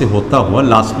 यहाँ से होता हुआ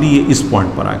लास्टली ये इस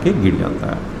पॉइंट पर आके गिर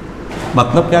जाता है।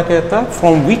 मतलब क्या कहता है?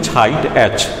 फ्रॉम विच हाइट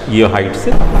h, ये हाइट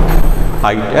से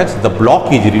height h the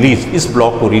block is release, इस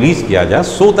ब्लॉक को रिलीज किया जाए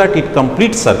so that it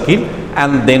complete circle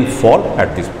and then fall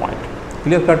at this point.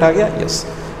 Clear cut आ गया? यस।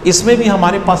 इसमें भी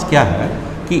हमारे पास क्या है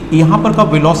कि यहाँ पर का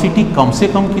वेलोसिटी कम से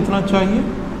कम कितना चाहिए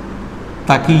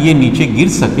ताकि ये नीचे गिर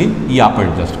सके, ये आप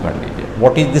एडजस्ट कर लीजिए।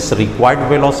 What is this required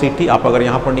velocity? आप अगर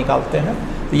यहाँ पर निकालते हैं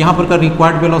तो यहाँ पर का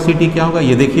रिक्वायर्ड वेलोसिटी क्या होगा?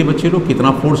 ये देखिए बच्चे लोग,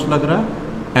 कितना फोर्स लग रहा है?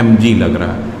 mg लग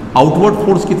रहा है। आउटवर्ड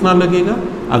फोर्स कितना लगेगा?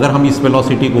 अगर हम इस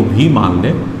वेलोसिटी को v मान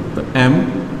लें तो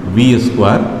mv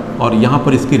स्क्वायर, और यहाँ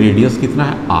पर इसकी रेडियस कितना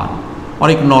है? r।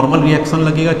 और एक नॉर्मल रिएक्शन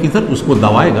लगेगा किधर? उसको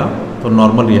दबाएगा तो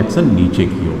नॉर्मल रिएक्शन नीचे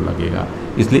की ओर लगेगा।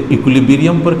 इसलिए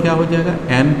इक्विलिब्रियम पर क्या हो जाएगा?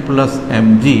 n plus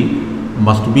mg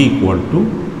must be equal to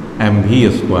mv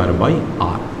square by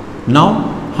r। Now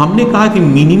हमने कहा कि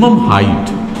मिनिमम हाइट,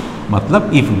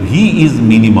 मतलब इफ v इज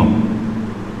मिनिमम,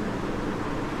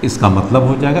 इसका मतलब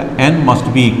हो जाएगा n must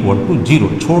be equal to 0,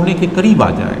 छोड़ने के करीब आ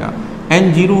जाएगा।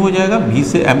 n 0 हो जाएगा, v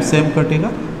से m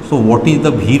कटेगा। So what is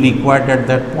the v required at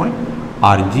that point?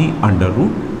 rg under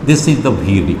root, this is the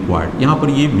v required. यहाँ पर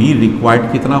ये v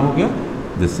रिक्वायर्ड कितना हो गया?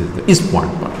 दिस इज द, इस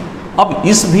पॉइंट पर। अब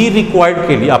इस v रिक्वायर्ड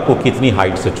के लिए आपको कितनी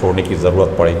हाइट से छोड़ने की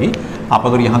जरूरत पड़ेगी? आप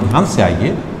अगर यहाँ ध्यान से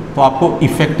आइए तो आपको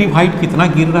इफेक्टिव हाइट कितना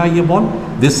गिर रहा है ये ball?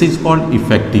 This is called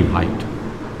effective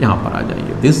height. यहाँ पर आ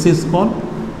जाइए, this is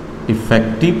called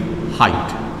effective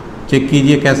height. Check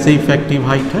कीजिए कैसे इफेक्टिव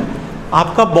हाइट है।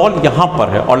 आपका बॉल यहाँ पर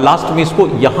है और लास्ट में इसको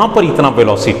यहाँ पर इतना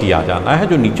वेलोसिटी आ जाना है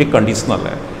जो नीचे कंडीशनल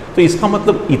है, तो इसका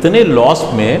मतलब इतने लॉस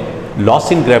में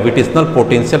loss in gravitational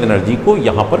potential energy को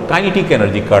यहाँ पर काइनेटिक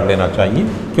एनर्जी कर लेना चाहिए,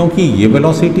 क्योंकि ये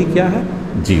वेलोसिटी क्या है,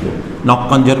 0। Now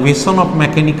conservation of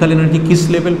mechanical energy किस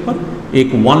लेवल पर,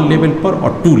 एक 1 लेवल पर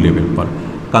और 2 लेवल पर।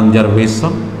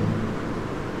 Conservation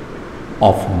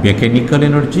of mechanical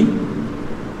energy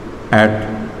at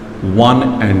 1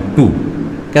 and 2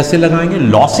 कैसे लगाएंगे,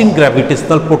 loss in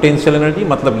gravitational potential energy,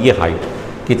 मतलब ये हाइट,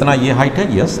 कितना ये हाइट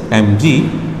है, यस mg,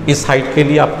 इस हाइट के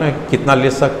लिए आप कितना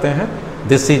ले सकते हैं,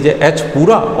 दिस इज h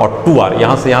पूरा और 2r,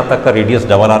 यहाँ से यहाँ तक का रेडियस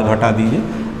डबल r घटा दीजिए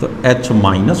तो h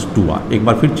माइनस 2r। एक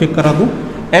बार फिर चेक करा दूँ,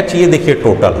 h ये देखिए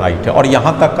टोटल हाइट है और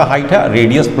यहाँ तक का हाइट है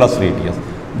रेडियस प्लस रेडियस,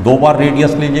 2 बार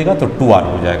रेडियस लीजिएगा तो 2r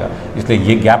हो जाएगा, इसलिए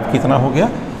ये गैप कितना हो गया,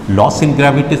 loss in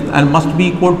gravitation and must be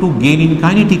equal to gain in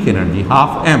kinetic energy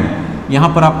half m, यहाँ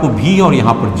पर आपको v और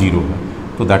यहाँ पर 0 है,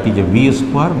 तो that is a v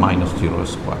square minus 0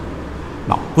 square.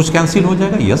 ना कुछ कैंसिल हो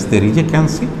जाएगा, yes there is a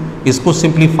cancel, इसको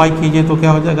सिंप्लीफाई कीजिए तो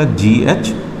क्या हो जाएगा,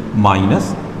 gh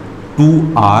माइनस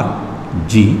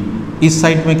 2rg, इस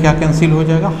साइड में क्या कैंसिल हो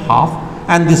जाएगा, half,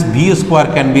 and this v square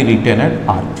can be written eight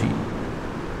rg,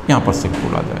 यहाँ पर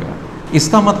सिंपल आ जाएगा।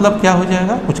 इसका मतलब क्या हो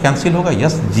जाएगा, कुछ कैंसिल होगा,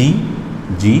 यस g,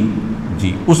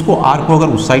 उसको r को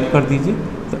अगर उस साइड कर दीजिए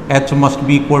तो h must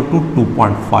be equal to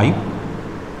 2.5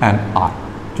 and r,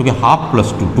 क्योंकि half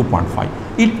plus 2 2.5,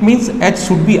 it means h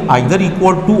should be either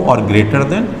equal to और greater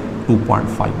than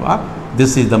 2.5r,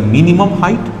 this is the minimum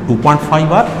height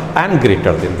 2.5r and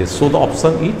greater than this, so the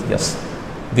option is yes,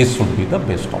 this should be the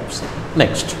best option.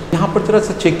 Next यहाँ पर जरा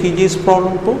से check कीजिए इस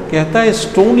problem को, कहता है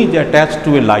stone is attach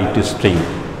to A light string,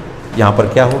 यहाँ पर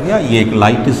क्या हो गया, ये एक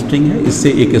लाइट स्ट्रिंग है, इससे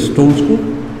एक स्टोन को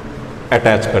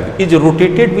अटैच कर दी, is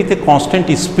rotated with a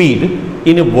constant speed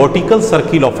in A vertical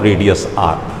circle of radius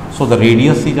r, so the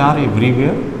radius is r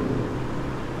everywhere,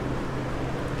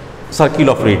 circle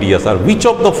of radius r, which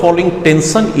of the following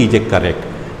tension is A correct,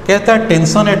 कहता है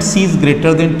tension eight c is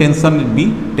greater than tension eight b,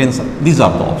 tension, these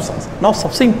are the options. Now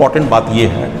सबसे important बात यह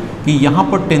है कि यहाँ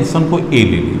पर tension को a ले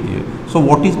लीजिए, सो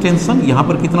व्हाट इज टेंशन, यहाँ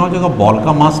पर कितना हो जाएगा, बॉल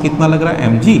का मास कितना लग रहा है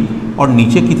mg, और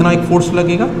नीचे कितना एक फोर्स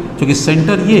लगेगा, क्योंकि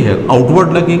सेंटर ये है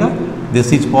आउटवर्ड लगेगा,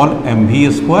 this is called mv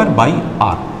square by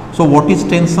r, so what is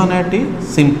tension eight A,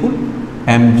 simple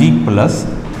mg plus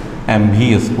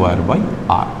mv square by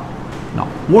r। Now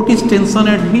what is tension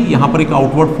eight b, यहाँ पर एक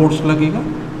आउटवर्ड फोर्स लगेगा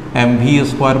mv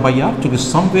square by r, क्योंकि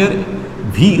somewhere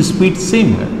v speed same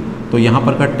है, तो यहाँ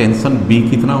पर का टेंशन b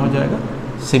कितना हो जाएगा,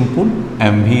 simple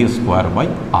mv square by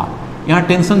r। यहाँ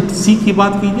टेंशन c की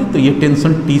बात कीजिए तो ये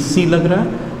टेंशन tc लग रहा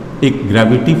है, एक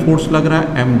ग्रेविटी फोर्स लग रहा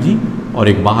है mg और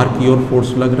एक बाहर की ओर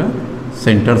फोर्स लग रहा है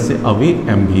सेंटर से away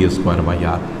mv square by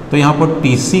r, तो यहाँ पर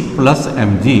tc plus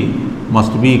mg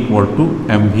must be equal to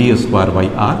mv square by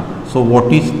r, so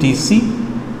what is tc,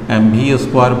 mv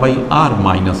square by r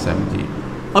minus mg।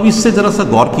 अब इससे ज़रा सा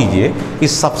गौर कीजिए कि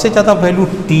सबसे ज़्यादा वैल्यू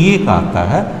ta का आता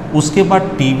है, उसके बाद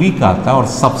tv का आता है और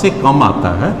सबसे कम आता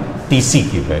है tc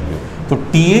की वैल्यू, तो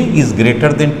ta is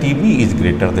greater than tb is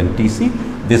greater than tc,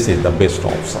 this is the best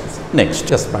option. Next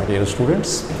just my dear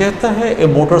students, कहता है ए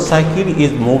motorcycle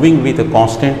is moving with a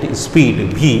constant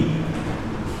speed v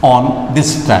on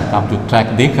this track, आप जो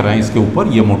track देख रहे हैं इसके ऊपर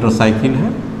ये मोटरसाइकिल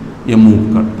है, ये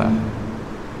मूव करता है,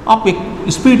 आप एक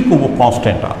स्पीड को वो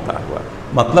कांस्टेंट आता है,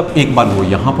 मतलब एक बार वो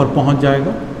यहाँ पर पहुँच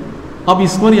जाएगा, अब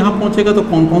इस बार यहाँ पहुँचेगा तो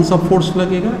कौन कौन सा फोर्स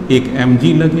लगेगा, एक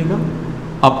mg लगेगा,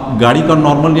 अब गाड़ी का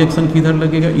नॉर्मल रिएक्शन किधर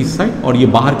लगेगा, इस साइड, और ये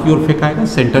बाहर की ओर फेंकाएगा,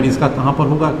 सेंटर इसका कहाँ पर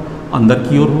होगा, अंदर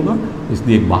की ओर होगा,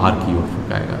 इसलिए बाहर की ओर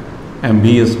फेंकाएगा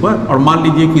mv स्क्वायर, और मान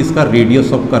लीजिए कि इसका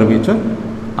रेडियस ऑफ कर्वेचर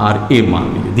ra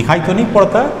मान लीजिए, दिखाई तो नहीं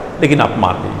पड़ता है लेकिन आप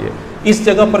मान लीजिए, इस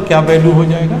जगह पर क्या वैल्यू हो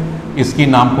जाएगा, इसकी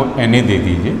नाम को na दे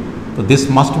दीजिए, तो this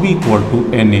must be equal to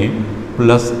na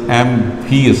plus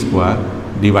mv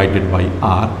square divided by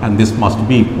r, and this must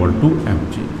be equal to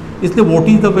mg, इसलिए what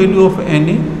is the value of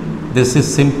na, this is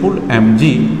simple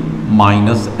mg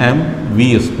minus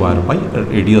mv square by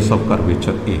radius of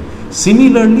curvature a।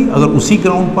 Similarly अगर उसी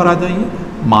ground पर आ जाइए,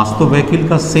 मास तो vehicle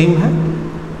का same है,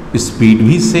 speed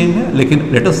भी same है, लेकिन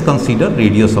let us consider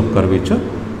radius of curvature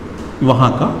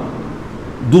वहाँ का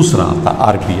दूसरा आता,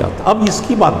 rp आता। अब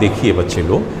इसकी बात देखिए बच्चे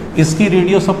लोग, इसकी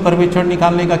रेडियस ऑफ कर्वेचर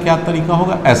निकालने का क्या तरीका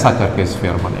होगा, ऐसा करके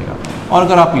स्फीयर बनेगा, और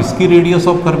अगर आप इसकी रेडियस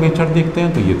ऑफ कर्वेचर देखते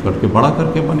हैं तो ये करके बड़ा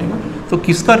करके बनेगा, तो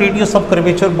किसका रेडियस ऑफ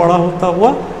कर्वेचर बड़ा होता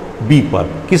हुआ b पर,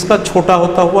 किसका छोटा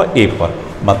होता हुआ a पर,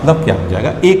 मतलब क्या हो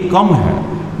जाएगा, a कम है,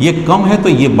 ये कम है तो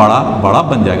ये बड़ा बड़ा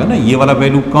बन जाएगा ना, ये वाला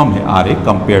वैल्यू कम है ra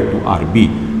कंपेयर टू rb,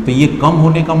 तो ये कम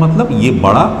होने का मतलब ये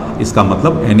बड़ा, इसका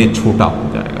मतलब na छोटा हो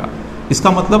जाएगा,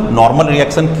 इसका मतलब नॉर्मल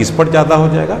रिएक्शन किस पर ज़्यादा हो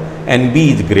जाएगा, nb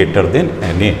is greater than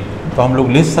na, तो हम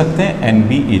लोग लिख सकते हैं N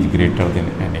B is greater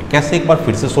than N A. कैसे, एक बार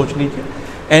फिर से सोच लीजिए।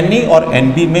 एन ई और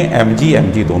एन बी में एम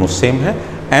जी दोनों सेम है,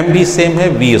 एम भी सेम है,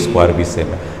 वी स्क्वायर भी सेम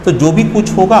है, तो जो भी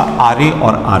कुछ होगा आर ए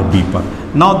और आर बी पर।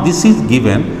 Now this is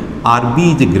given R B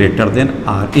is greater than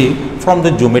R A from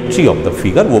the geometry of the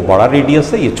figure. वो बड़ा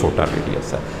रेडियस है, ये छोटा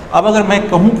रेडियस है। अब अगर मैं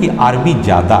कहूँ कि आर बी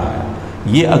ज़्यादा है,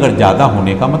 ये अगर ज़्यादा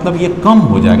होने का मतलब ये कम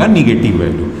हो जाएगा निगेटिव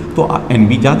वैल्यू, तो एन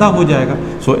बी ज़्यादा हो जाएगा।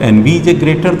 सो N B is a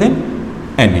greater than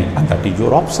N A, and that is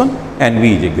your option, N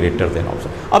B is a greater than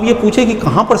option. अब ये पूछे कि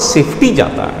कहाँ पर सेफ्टी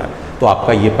ज़्यादा है, तो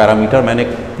आपका ये पैरामीटर मैंने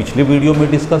पिछले वीडियो में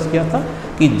डिस्कस किया था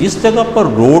कि जिस जगह पर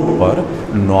रोड पर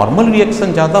नॉर्मल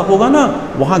रिएक्शन ज़्यादा होगा ना,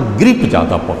 वहाँ ग्रिप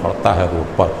ज़्यादा पकड़ता है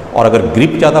रोड पर, और अगर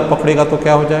ग्रिप ज़्यादा पकड़ेगा तो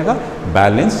क्या हो जाएगा,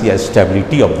 बैलेंस या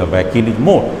stability of the vehicle is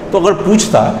more. तो अगर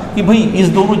पूछता कि भाई इस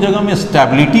दोनों जगह में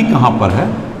स्टेबिलिटी कहाँ पर है,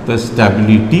 तो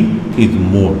स्टेबिलिटी इज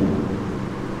मोर,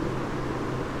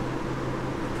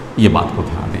 ये बात को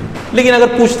ध्यान दें। लेकिन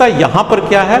अगर पूछता है यहाँ पर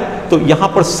क्या है, तो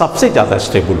यहाँ पर सबसे ज़्यादा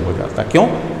स्टेबल हो जाता है। क्यों?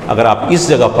 अगर आप इस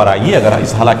जगह पर आइए, अगर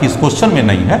हालांकि इस क्वेश्चन में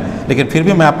नहीं है, लेकिन फिर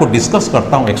भी मैं आपको डिस्कस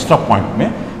करता हूँ एक्स्ट्रा पॉइंट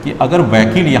में कि अगर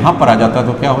व्हीकल यहाँ पर आ जाता है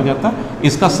तो क्या हो जाता है,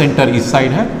 इसका सेंटर इस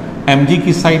साइड है, एम जी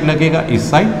की साइड लगेगा इस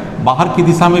साइड, बाहर की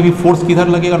दिशा में भी फोर्स किधर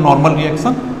लगेगा, नॉर्मल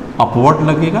रिएक्शन अपवर्ड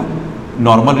लगेगा,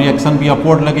 नॉर्मल रिएक्शन भी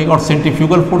अपवर्ड लगेगा, और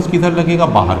सेंट्रीफ्यूगल फोर्स किधर लगेगा,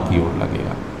 बाहर की ओर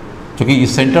लगेगा, क्योंकि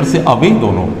इस सेंटर से अवे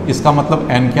दोनों। इसका मतलब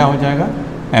एन क्या हो जाएगा,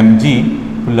 M G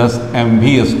plus M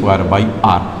we square by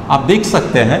are. आप देख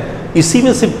सकते हैं इसी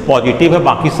में सिर्फ पॉजिटिव है,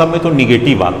 बाकी सब में तो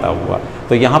निगेटिव आता हुआ।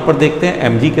 तो यहाँ पर देखते हैं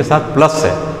एम जी के साथ प्लस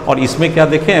है, और इसमें क्या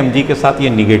देखें, एम जी के साथ ये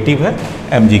निगेटिव है,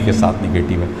 एम जी के साथ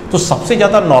निगेटिव है। तो सबसे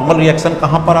ज़्यादा नॉर्मल रिएक्शन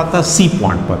कहाँ पर आता है, सी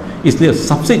पॉइंट पर। इसलिए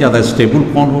सबसे ज़्यादा स्टेबल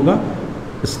कौन होगा,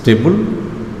 स्टेबल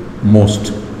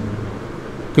मोस्ट,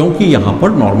 क्योंकि यहाँ पर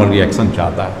नॉर्मल रिएक्शन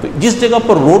ज़्यादा है। तो जिस जगह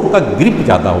पर रोड का ग्रिप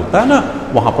ज़्यादा होता है ना,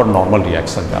 वहाँ पर नॉर्मल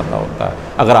रिएक्शन ज़्यादा होता है।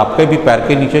 अगर आपके भी पैर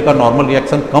के नीचे का नॉर्मल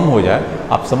रिएक्शन कम हो जाए,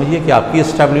 आप समझिए कि आपकी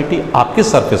स्टेबिलिटी आपके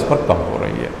सरफेस पर कम हो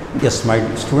रही है। यस माय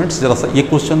स्टूडेंट्स, जरा सा ये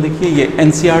क्वेश्चन देखिए, ये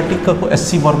एनसीईआरटी का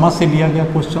एस.सी. वर्मा से लिया गया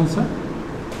क्वेश्चन है,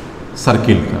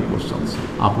 सर्किल का क्वेश्चन है।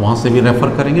 आप वहाँ से भी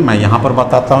रेफर करेंगे, मैं यहाँ पर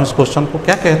बताता हूँ इस क्वेश्चन को।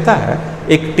 क्या कहता है,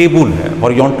 एक टेबल है,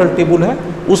 हॉरिजॉन्टल टेबल है,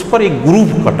 उस पर एक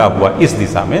ग्रूव कटा हुआ इस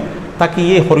दिशा में, ताकि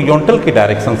ये हॉरिजॉन्टल के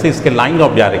डायरेक्शन से, इसके लाइन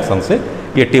ऑफ डायरेक्शन से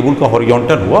ये टेबल का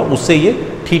हॉरिजॉन्टल हुआ, उससे ये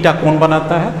थीटा कोण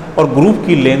बनाता है, और ग्रूव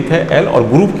की लेंथ है एल, और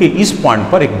ग्रूव के इस पॉइंट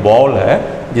पर एक बॉल है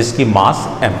जिसकी मास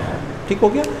एम है। ठीक हो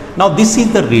गया। Now this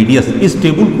is the radius. इस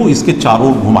टेबल को इसके चारों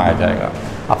ओर घुमाया जाएगा।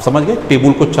 आप समझ गए,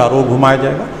 टेबल को चारों ओर घुमाया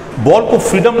जाएगा। बॉल को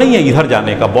फ्रीडम नहीं है इधर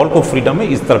जाने का, बॉल को फ्रीडम है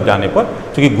इस तरफ जाने पर,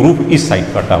 क्योंकि ग्रूव इस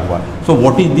साइड कटा हुआ है। So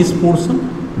what is this portion,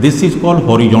 this is called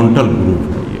horizontal groove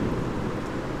है, ये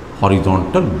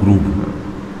हॉरिजॉन्टल ग्रूव है।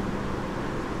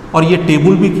 और ये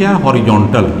टेबल भी क्या है,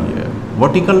 हॉरिजॉन्टल ही है,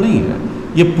 वर्टिकल नहीं है।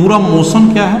 ये पूरा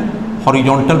मोशन क्या है,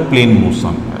 हॉरिजॉन्टल प्लेन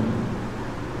मोशन है,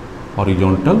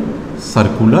 horizontal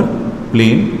circular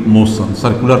plane motion,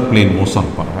 circular plane motion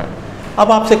पर है।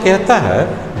 अब आपसे कहता है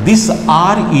this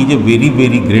are is a very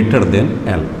very greater than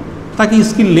L, ताकि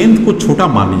इसकी लेंथ को छोटा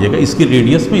मान लीजिएगा, इसकी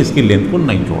रेडियस में इसकी लेंथ को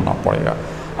नहीं जोड़ना पड़ेगा।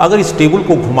 अगर इस टेबल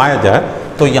को घुमाया जाए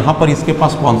तो यहाँ पर इसके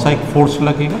पास कौन सा एक फोर्स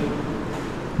लगेगा,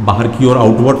 बाहर की ओर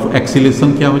आउटवर्ड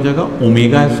एक्सीलरेशन क्या हो जाएगा,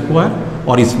 ओमेगा स्क्वायर,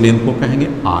 और इस लेंथ को कहेंगे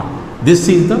are. This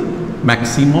is the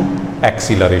maximum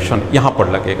acceleration, यहाँ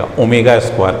पर लगेगा ओमेगा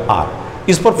स्क्वायर आर।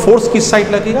 इस पर फोर्स किस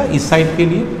साइड लगेगा, इस साइड के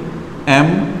लिए एम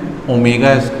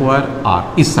ओमेगा स्क्वायर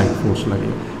आर, इस साइड फोर्स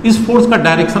लगेगा। इस फोर्स का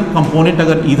डायरेक्शन कंपोनेंट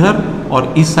अगर इधर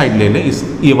और इस साइड ले लें, इस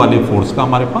ए वाले फोर्स का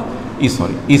हमारे पास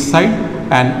इस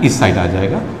साइड एंड इस साइड आ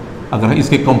जाएगा। अगर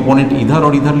इसके कंपोनेंट इधर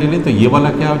और इधर ले लें तो ये वाला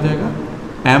क्या हो जाएगा,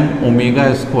 M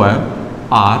omega square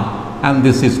are, and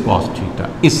this is cos theta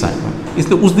इस साइड में।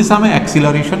 इसलिए उस दिशा में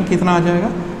एक्सीलरेशन कितना आ जाएगा,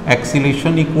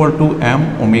 acceleration equal to M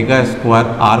omega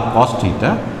square are cos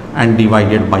theta and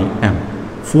divided by M,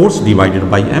 force divided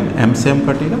by M, M से एम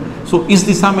कटेगा। सो इस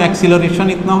दिशा में एक्सीलरेशन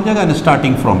इतना हो जाएगा,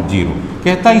 स्टार्टिंग फ्रॉम जीरो।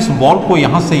 कहता है इस बॉल को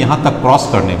यहाँ से यहाँ तक क्रॉस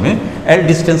करने में, एल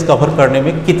डिस्टेंस कवर करने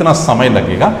में कितना समय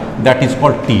लगेगा, that is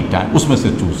called T time, उसमें से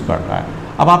चूज करना है।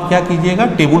 अब आप क्या कीजिएगा,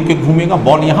 टेबल के घूमेगा,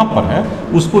 बॉल यहाँ पर है,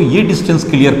 उसको ये डिस्टेंस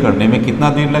क्लियर करने में कितना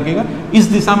देर लगेगा। इस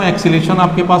दिशा में एक्सीलरेशन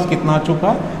आपके पास कितना आ चुका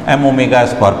है, M omega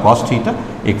square cos theta.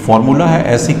 एक फॉर्मूला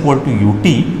है S equal to U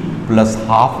T plus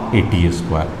half A T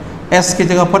square. S के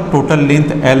जगह पर टोटल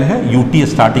लेंथ एल है, U T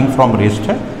starting from rest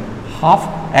है,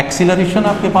 हाफ एक्सीलरेशन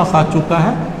आपके पास आ चुका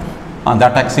है,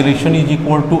 that acceleration is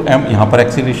equal to M, यहाँ पर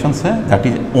एक्सीलरेशन है, that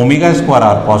is omega square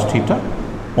are cos theta,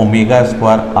 omega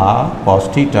square are cos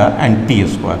theta and T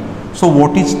square. So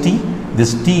what is T,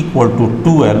 this T equal to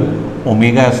 2l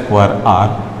omega square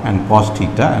are and cos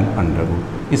theta and under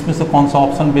root. इसमें से कौन सा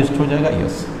option best हो जाएगा,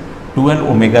 yes 2l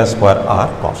omega square are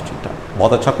cos theta.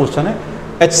 बहुत अच्छा question है,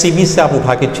 HCB से आप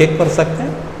उठा के चेक कर सकते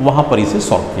हैं, वहाँ पर इसे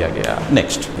सॉल्व किया गया।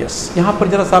 नेक्स्ट, यस, यहाँ पर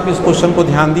जरा सा आप इस क्वेश्चन को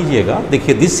ध्यान दीजिएगा।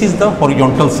 देखिए, this is the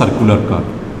horizontal circular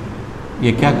curve.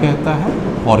 ये क्या कहता है?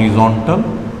 Horizontal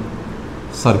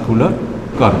circular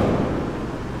curve.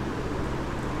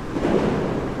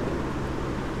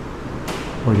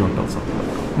 Horizontal circular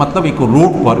curve मतलब एक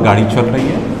रोड पर गाड़ी चल रही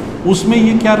है, उसमें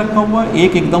ये क्या रखा हुआ है,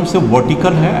 एक एकदम से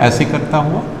वर्टिकल है ऐसे करता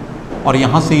हुआ, और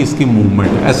यहाँ से इसकी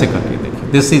मूवमेंट ऐसे करके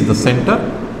देखिए, दिस इज द सेंटर,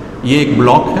 ये एक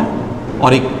ब्लॉक है,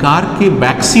 और एक कार के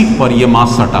बैक सीट पर ये मास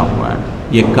सटा हुआ है।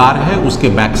 ये कार है, उसके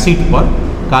बैक सीट पर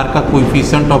कार का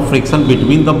coefficient of friction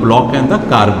between the block and the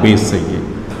car base से ये।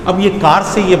 अब ये कार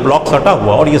से ये ब्लॉक सटा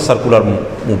हुआ और ये सर्कुलर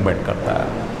मूवमेंट करता है,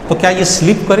 तो क्या ये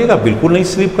स्लिप करेगा? बिल्कुल नहीं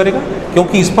स्लिप करेगा,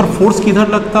 क्योंकि इस पर फोर्स किधर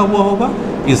लगता हुआ होगा?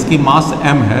 इसकी मास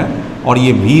m है और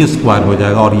ये v² हो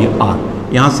जाएगा, और ये r,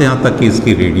 यहाँ से यहाँ तक की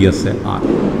इसकी रेडियस है r,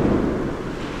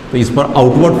 तो इस पर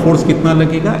आउटवर्ड फोर्स कितना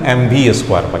लगेगा?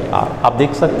 mv²/r। आप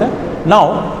देख सकते हैं। नाउ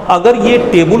अगर ये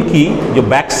टेबल की जो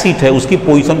बैक सीट है उसकी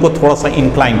पोजीशन को थोड़ा सा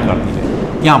इंक्लाइन कर दीजिए,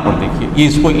 यहाँ पर देखिए, ये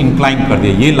इसको इंक्लाइन कर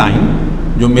दिया, ये लाइन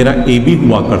जो मेरा AB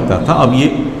हुआ करता था, अब ये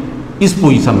इस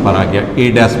पोजीशन पर आ गया,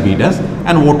 A', B',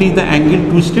 and what is the angle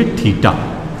twisted? Theta.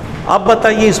 अब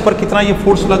बताइए इस पर कितना ये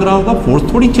फोर्स लग रहा होगा? फोर्स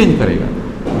थोड़ी चेंज करेगा,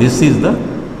 दिस इज द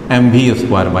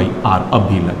mv²/r अब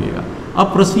भी लगेगा। अब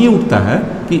प्रश्न ये उठता है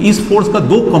कि इस फोर्स का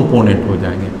दो कंपोनेंट हो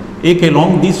जाएंगे, एक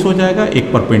अलोंग दिस हो जाएगा,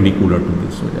 एक परपेंडिकुलर टू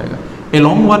दिस हो जाएगा।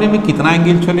 अलोंग वाले में कितना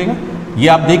एंगल चलेगा? ये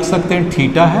आप देख सकते हैं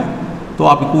थीटा है, तो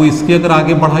आपको इसके अगर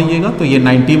आगे बढ़ाइएगा तो ये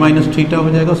 90 - थीटा हो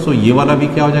जाएगा, सो ये वाला भी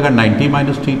क्या हो जाएगा?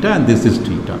 90 - theta, and this is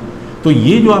theta. तो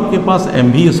ये जो आपके पास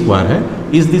mv² है,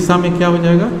 इस दिशा में क्या हो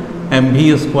जाएगा?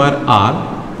 mv²r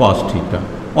cos थीटा,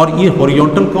 और ये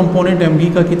हॉरिजॉन्टल कंपोनेंट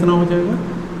mv का कितना हो जाएगा?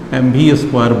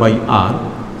 mv²/r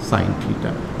sin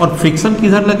theta. और फ्रिक्शन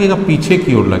किधर लगेगा? पीछे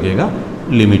की ओर लगेगा,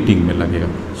 लिमिटिंग में लगेगा।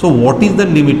 So what is the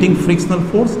limiting frictional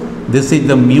force? This is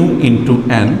the mu into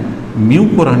N. Mu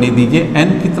को रहने दीजिए, एन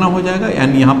कितना हो जाएगा?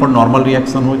 एन यहाँ पर नॉर्मल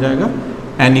रिएक्शन हो जाएगा,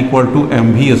 N =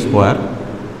 mv²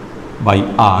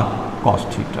 r cos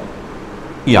theta.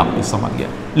 ये आपने समझ गया।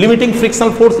 लिमिटिंग फ्रिक्शनल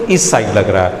फोर्स इस साइड लग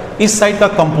रहा है, इस साइड का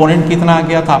कंपोनेंट कितना आ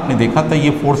गया था? आपने देखा था ये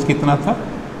फोर्स कितना था?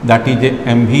 That is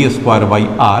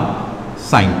mv²/r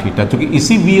sin theta, क्योंकि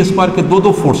इसी v² के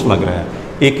दो फोर्स लग रहे हैं,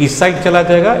 एक इस साइड चला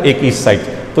जाएगा, एक इस साइड,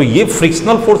 तो ये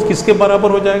फ्रिक्शनल फोर्स किसके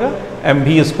बराबर हो जाएगा?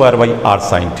 mv²/r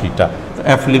sin theta. तो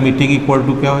F लिमिटिंग इक्वल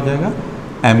टू क्या हो जाएगा?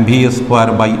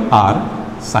 mv²/r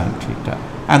sin theta,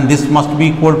 and this must be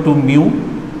equal to mu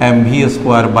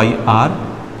mv²/r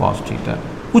cos theta.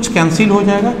 कुछ कैंसिल हो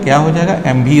जाएगा, क्या हो जाएगा?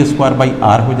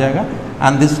 mv²/r हो जाएगा,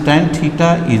 and this tan theta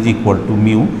is equal to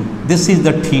mu, this is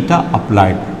the theta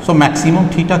applied. So maximum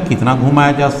theta कितना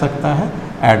घुमाया जा सकता है?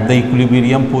 At the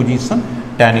equilibrium position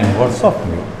tan inverse of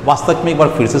mu. वास्तव में एक बार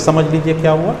फिर से समझ लीजिए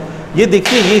क्या हुआ। ये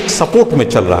देखिए, ये एक सपोर्ट में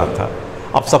चल रहा था।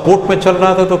 अब सपोर्ट में चल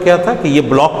रहा था तो क्या था कि ये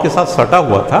ब्लॉक के साथ सटा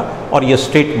हुआ था और ये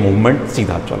स्ट्रेट मूवमेंट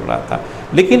सीधा चल रहा था,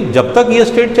 लेकिन जब तक ये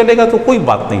स्ट्रेट चलेगा तो कोई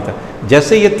बात नहीं था।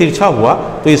 जैसे ये तिरछा हुआ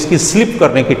तो इसकी स्लिप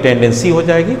करने की टेंडेंसी हो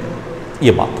जाएगी,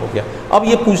 ये बात हो गया। अब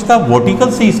ये पूछता है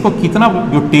वर्टिकल से इसको कितना,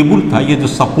 जो टेबल था, ये जो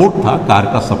सपोर्ट था कार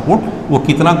का सपोर्ट, वो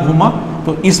कितना घूमा?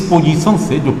 तो इस पोजीशन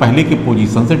से, जो पहले की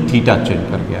पोजीशन से थीटा चेंज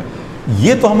कर गया।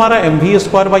 ये तो हमारा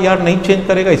mv²/r नहीं चेंज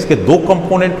करेगा, इसके दो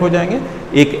कंपोनेंट हो जाएंगे,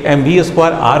 एक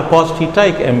mv²r cos थीटा,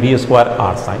 एक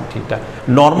mv²r sin theta.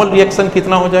 Normal reaction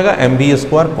कितना हो जाएगा?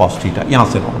 mv² cos थीटा, यहाँ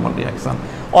से नॉर्मल रिएक्शन,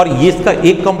 और ये इसका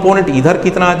एक कंपोनेंट इधर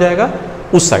कितना आ जाएगा?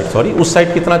 उस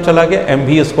साइड कितना चला गया?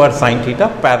 mv² sin theta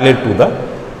parallel to the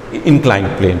incline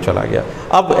plane चला गया।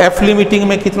 अब F लिमिटिंग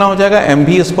में कितना हो जाएगा?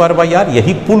 mv²/r,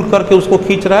 यही पुल करके उसको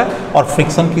खींच रहा है, और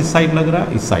फ्रिक्शन किस साइड लग रहा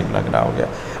है? इस साइड लग रहा हो गया।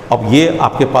 अब ये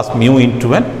आपके पास म्यू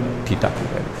इंटू एन थीटा की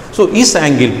वैल्यू। सो इस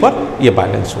एंगल पर ये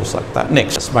बैलेंस हो सकता है।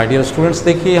 नेक्स्ट माय डियर स्टूडेंट्स,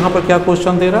 देखिए यहाँ पर क्या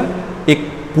क्वेश्चन दे रहा है। एक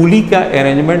पुली का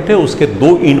अरेंजमेंट है, उसके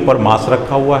दो इंड पर मास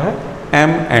रखा हुआ है,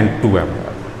 m and 2m।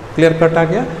 Clear cut आ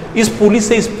गया। इस पुली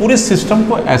से इस पूरे सिस्टम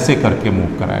को ऐसे करके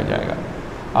मूव कराया जाएगा।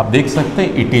 आप देख सकते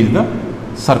हैं it is the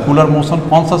circular motion.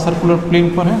 कौन सा सर्कुलर प्लेन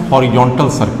पर है? हॉरिजॉन्टल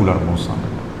सर्कुलर मोशन है,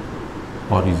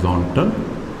 horizontal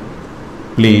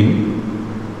plane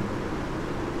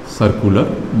circular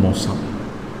motion.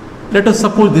 Let us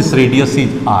suppose this radius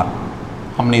is r,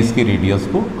 हमने इसकी रेडियस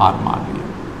को r मान लिया,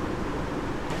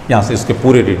 यहाँ से इसके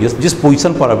पूरे रेडियस जिस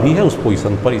पोजीशन पर अभी है उस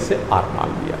पोजीशन पर इसे r मान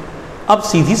लिया। अब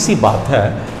सीधी सी बात है,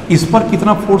 इस पर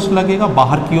कितना फोर्स लगेगा?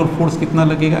 बाहर की ओर फोर्स कितना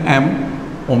लगेगा? m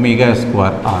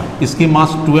ω²r। इसकी मास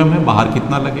 2m है, बाहर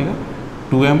कितना लगेगा?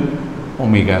 2m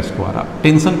ω²r।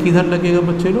 टेंशन किधर लगेगा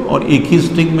बच्चे लोग? और एक ही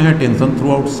स्ट्रिंग में है, टेंशन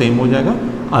थ्रू आउट सेम हो जाएगा,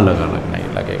 अलग अलग नहीं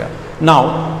लगेगा। Now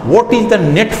what is the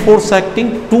net force acting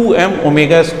 2m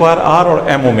omega square are और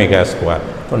m ओमेगा स्क्वायर।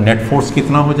 तो नेट फोर्स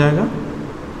कितना हो जाएगा,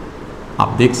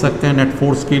 आप देख सकते हैं नेट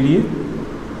फोर्स के लिए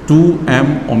 2m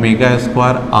omega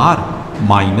square are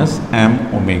minus m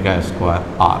omega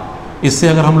square are. इससे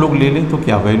अगर हम लोग ले लें तो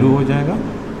क्या वैल्यू हो जाएगा,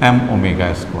 m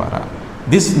omega square are.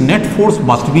 This net force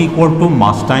must be equal to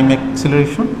mass time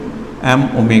acceleration m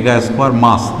omega square.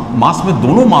 मास में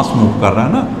दोनों मास मूव कर रहा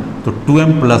है ना, तो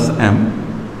 2m प्लस m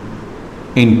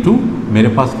इंटू मेरे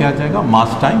पास क्या आ जाएगा,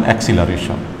 मास टाइम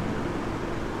एक्सीलरेशन,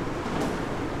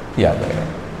 याद आएगा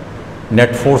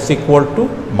net force equal to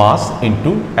mass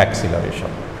into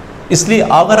acceleration. इसलिए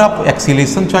अगर आप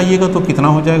एक्सीलरेशन चाहिएगा तो कितना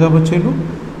हो जाएगा बच्चे लोग,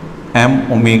 m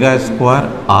ओमेगा स्क्वायर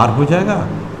r हो जाएगा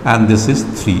and this is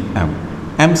 3m।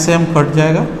 m से m कट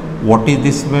जाएगा, what is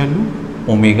this value,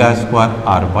 omega square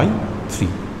r by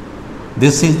 3।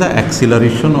 This is the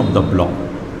acceleration of the block.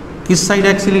 किस साइड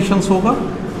एक्सीलरेशन होगा,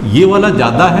 ये वाला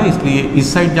ज़्यादा है इसलिए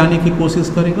इस साइड जाने की कोशिश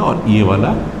करेगा, और ये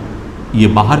वाला ये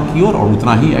बाहर की ओर, और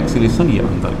उतना ही एक्सीलरेशन ये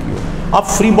अंदर की ओर। अब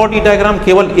फ्री बॉडी डायग्राम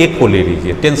केवल एक को ले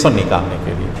लीजिए टेंशन निकालने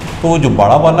के लिए, तो जो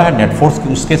बड़ा वाला है नेट फोर्स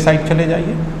की उसके साइड चले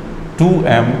जाइए,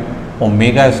 2m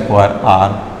omega square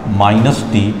r minus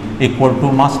T equal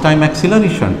to mass time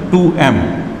acceleration, 2m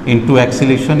into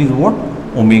acceleration is what,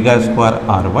 omega square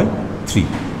r by 3।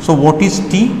 So what is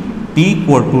t, t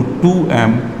equal to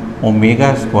 2m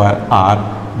omega square r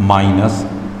minus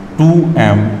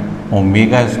 2m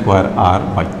omega square r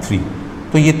by 3।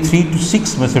 तो ये 3 to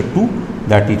 6 में से 2,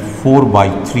 that is 4 by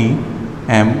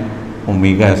 3m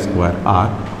omega square r।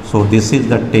 So this is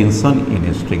the tension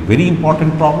in string. Very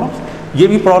important problems. ये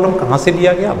भी problem कहाँ से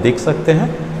लिया गया आप देख सकते हैं,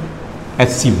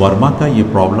 SC वर्मा का ये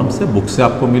प्रॉब्लम से, बुक से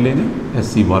आपको मिलेंगे,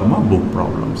 SC वर्मा बुक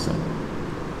प्रॉब्लम से।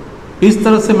 इस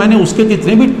तरह से मैंने उसके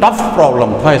जितने भी टफ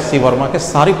प्रॉब्लम था SC वर्मा के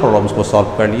सारे प्रॉब्लम्स को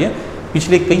सॉल्व कर लिए।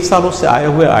 पिछले कई सालों से आए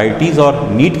हुए IITs और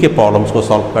नीट के प्रॉब्लम्स को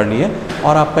सॉल्व कर लिए,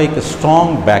 और आपका एक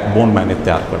स्ट्रॉन्ग बैकबोन मैंने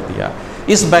तैयार कर दिया।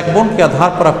 इस बैकबोन के आधार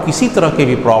पर आप किसी तरह के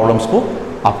भी प्रॉब्लम्स को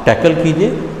आप टैकल कीजिए,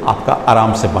 आपका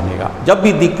आराम से बनेगा। जब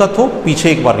भी दिक्कत हो पीछे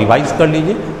एक बार रिवाइज कर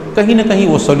लीजिए, कहीं ना कहीं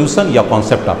वो सॉल्यूशन या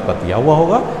कॉन्सेप्ट आपका दिया हुआ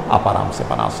होगा, आप आराम से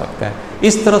बना सकते हैं।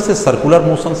 इस तरह से सर्कुलर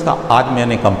मोशंस का आज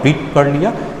मैंने कंप्लीट कर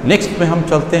लिया। नेक्स्ट में हम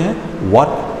चलते हैं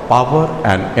वर्क, पावर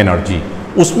एंड एनर्जी।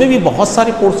 उसमें भी बहुत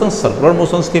सारे पोर्शन सर्कुलर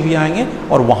मोशंस के भी आएंगे,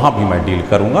 और वहाँ भी मैं डील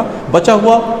करूँगा। बचा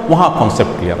हुआ वहाँ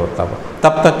कॉन्सेप्ट क्लियर होता हुआ।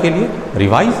 तब तक के लिए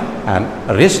revise and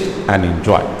rest and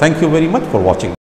enjoy. Thank you very much for watching.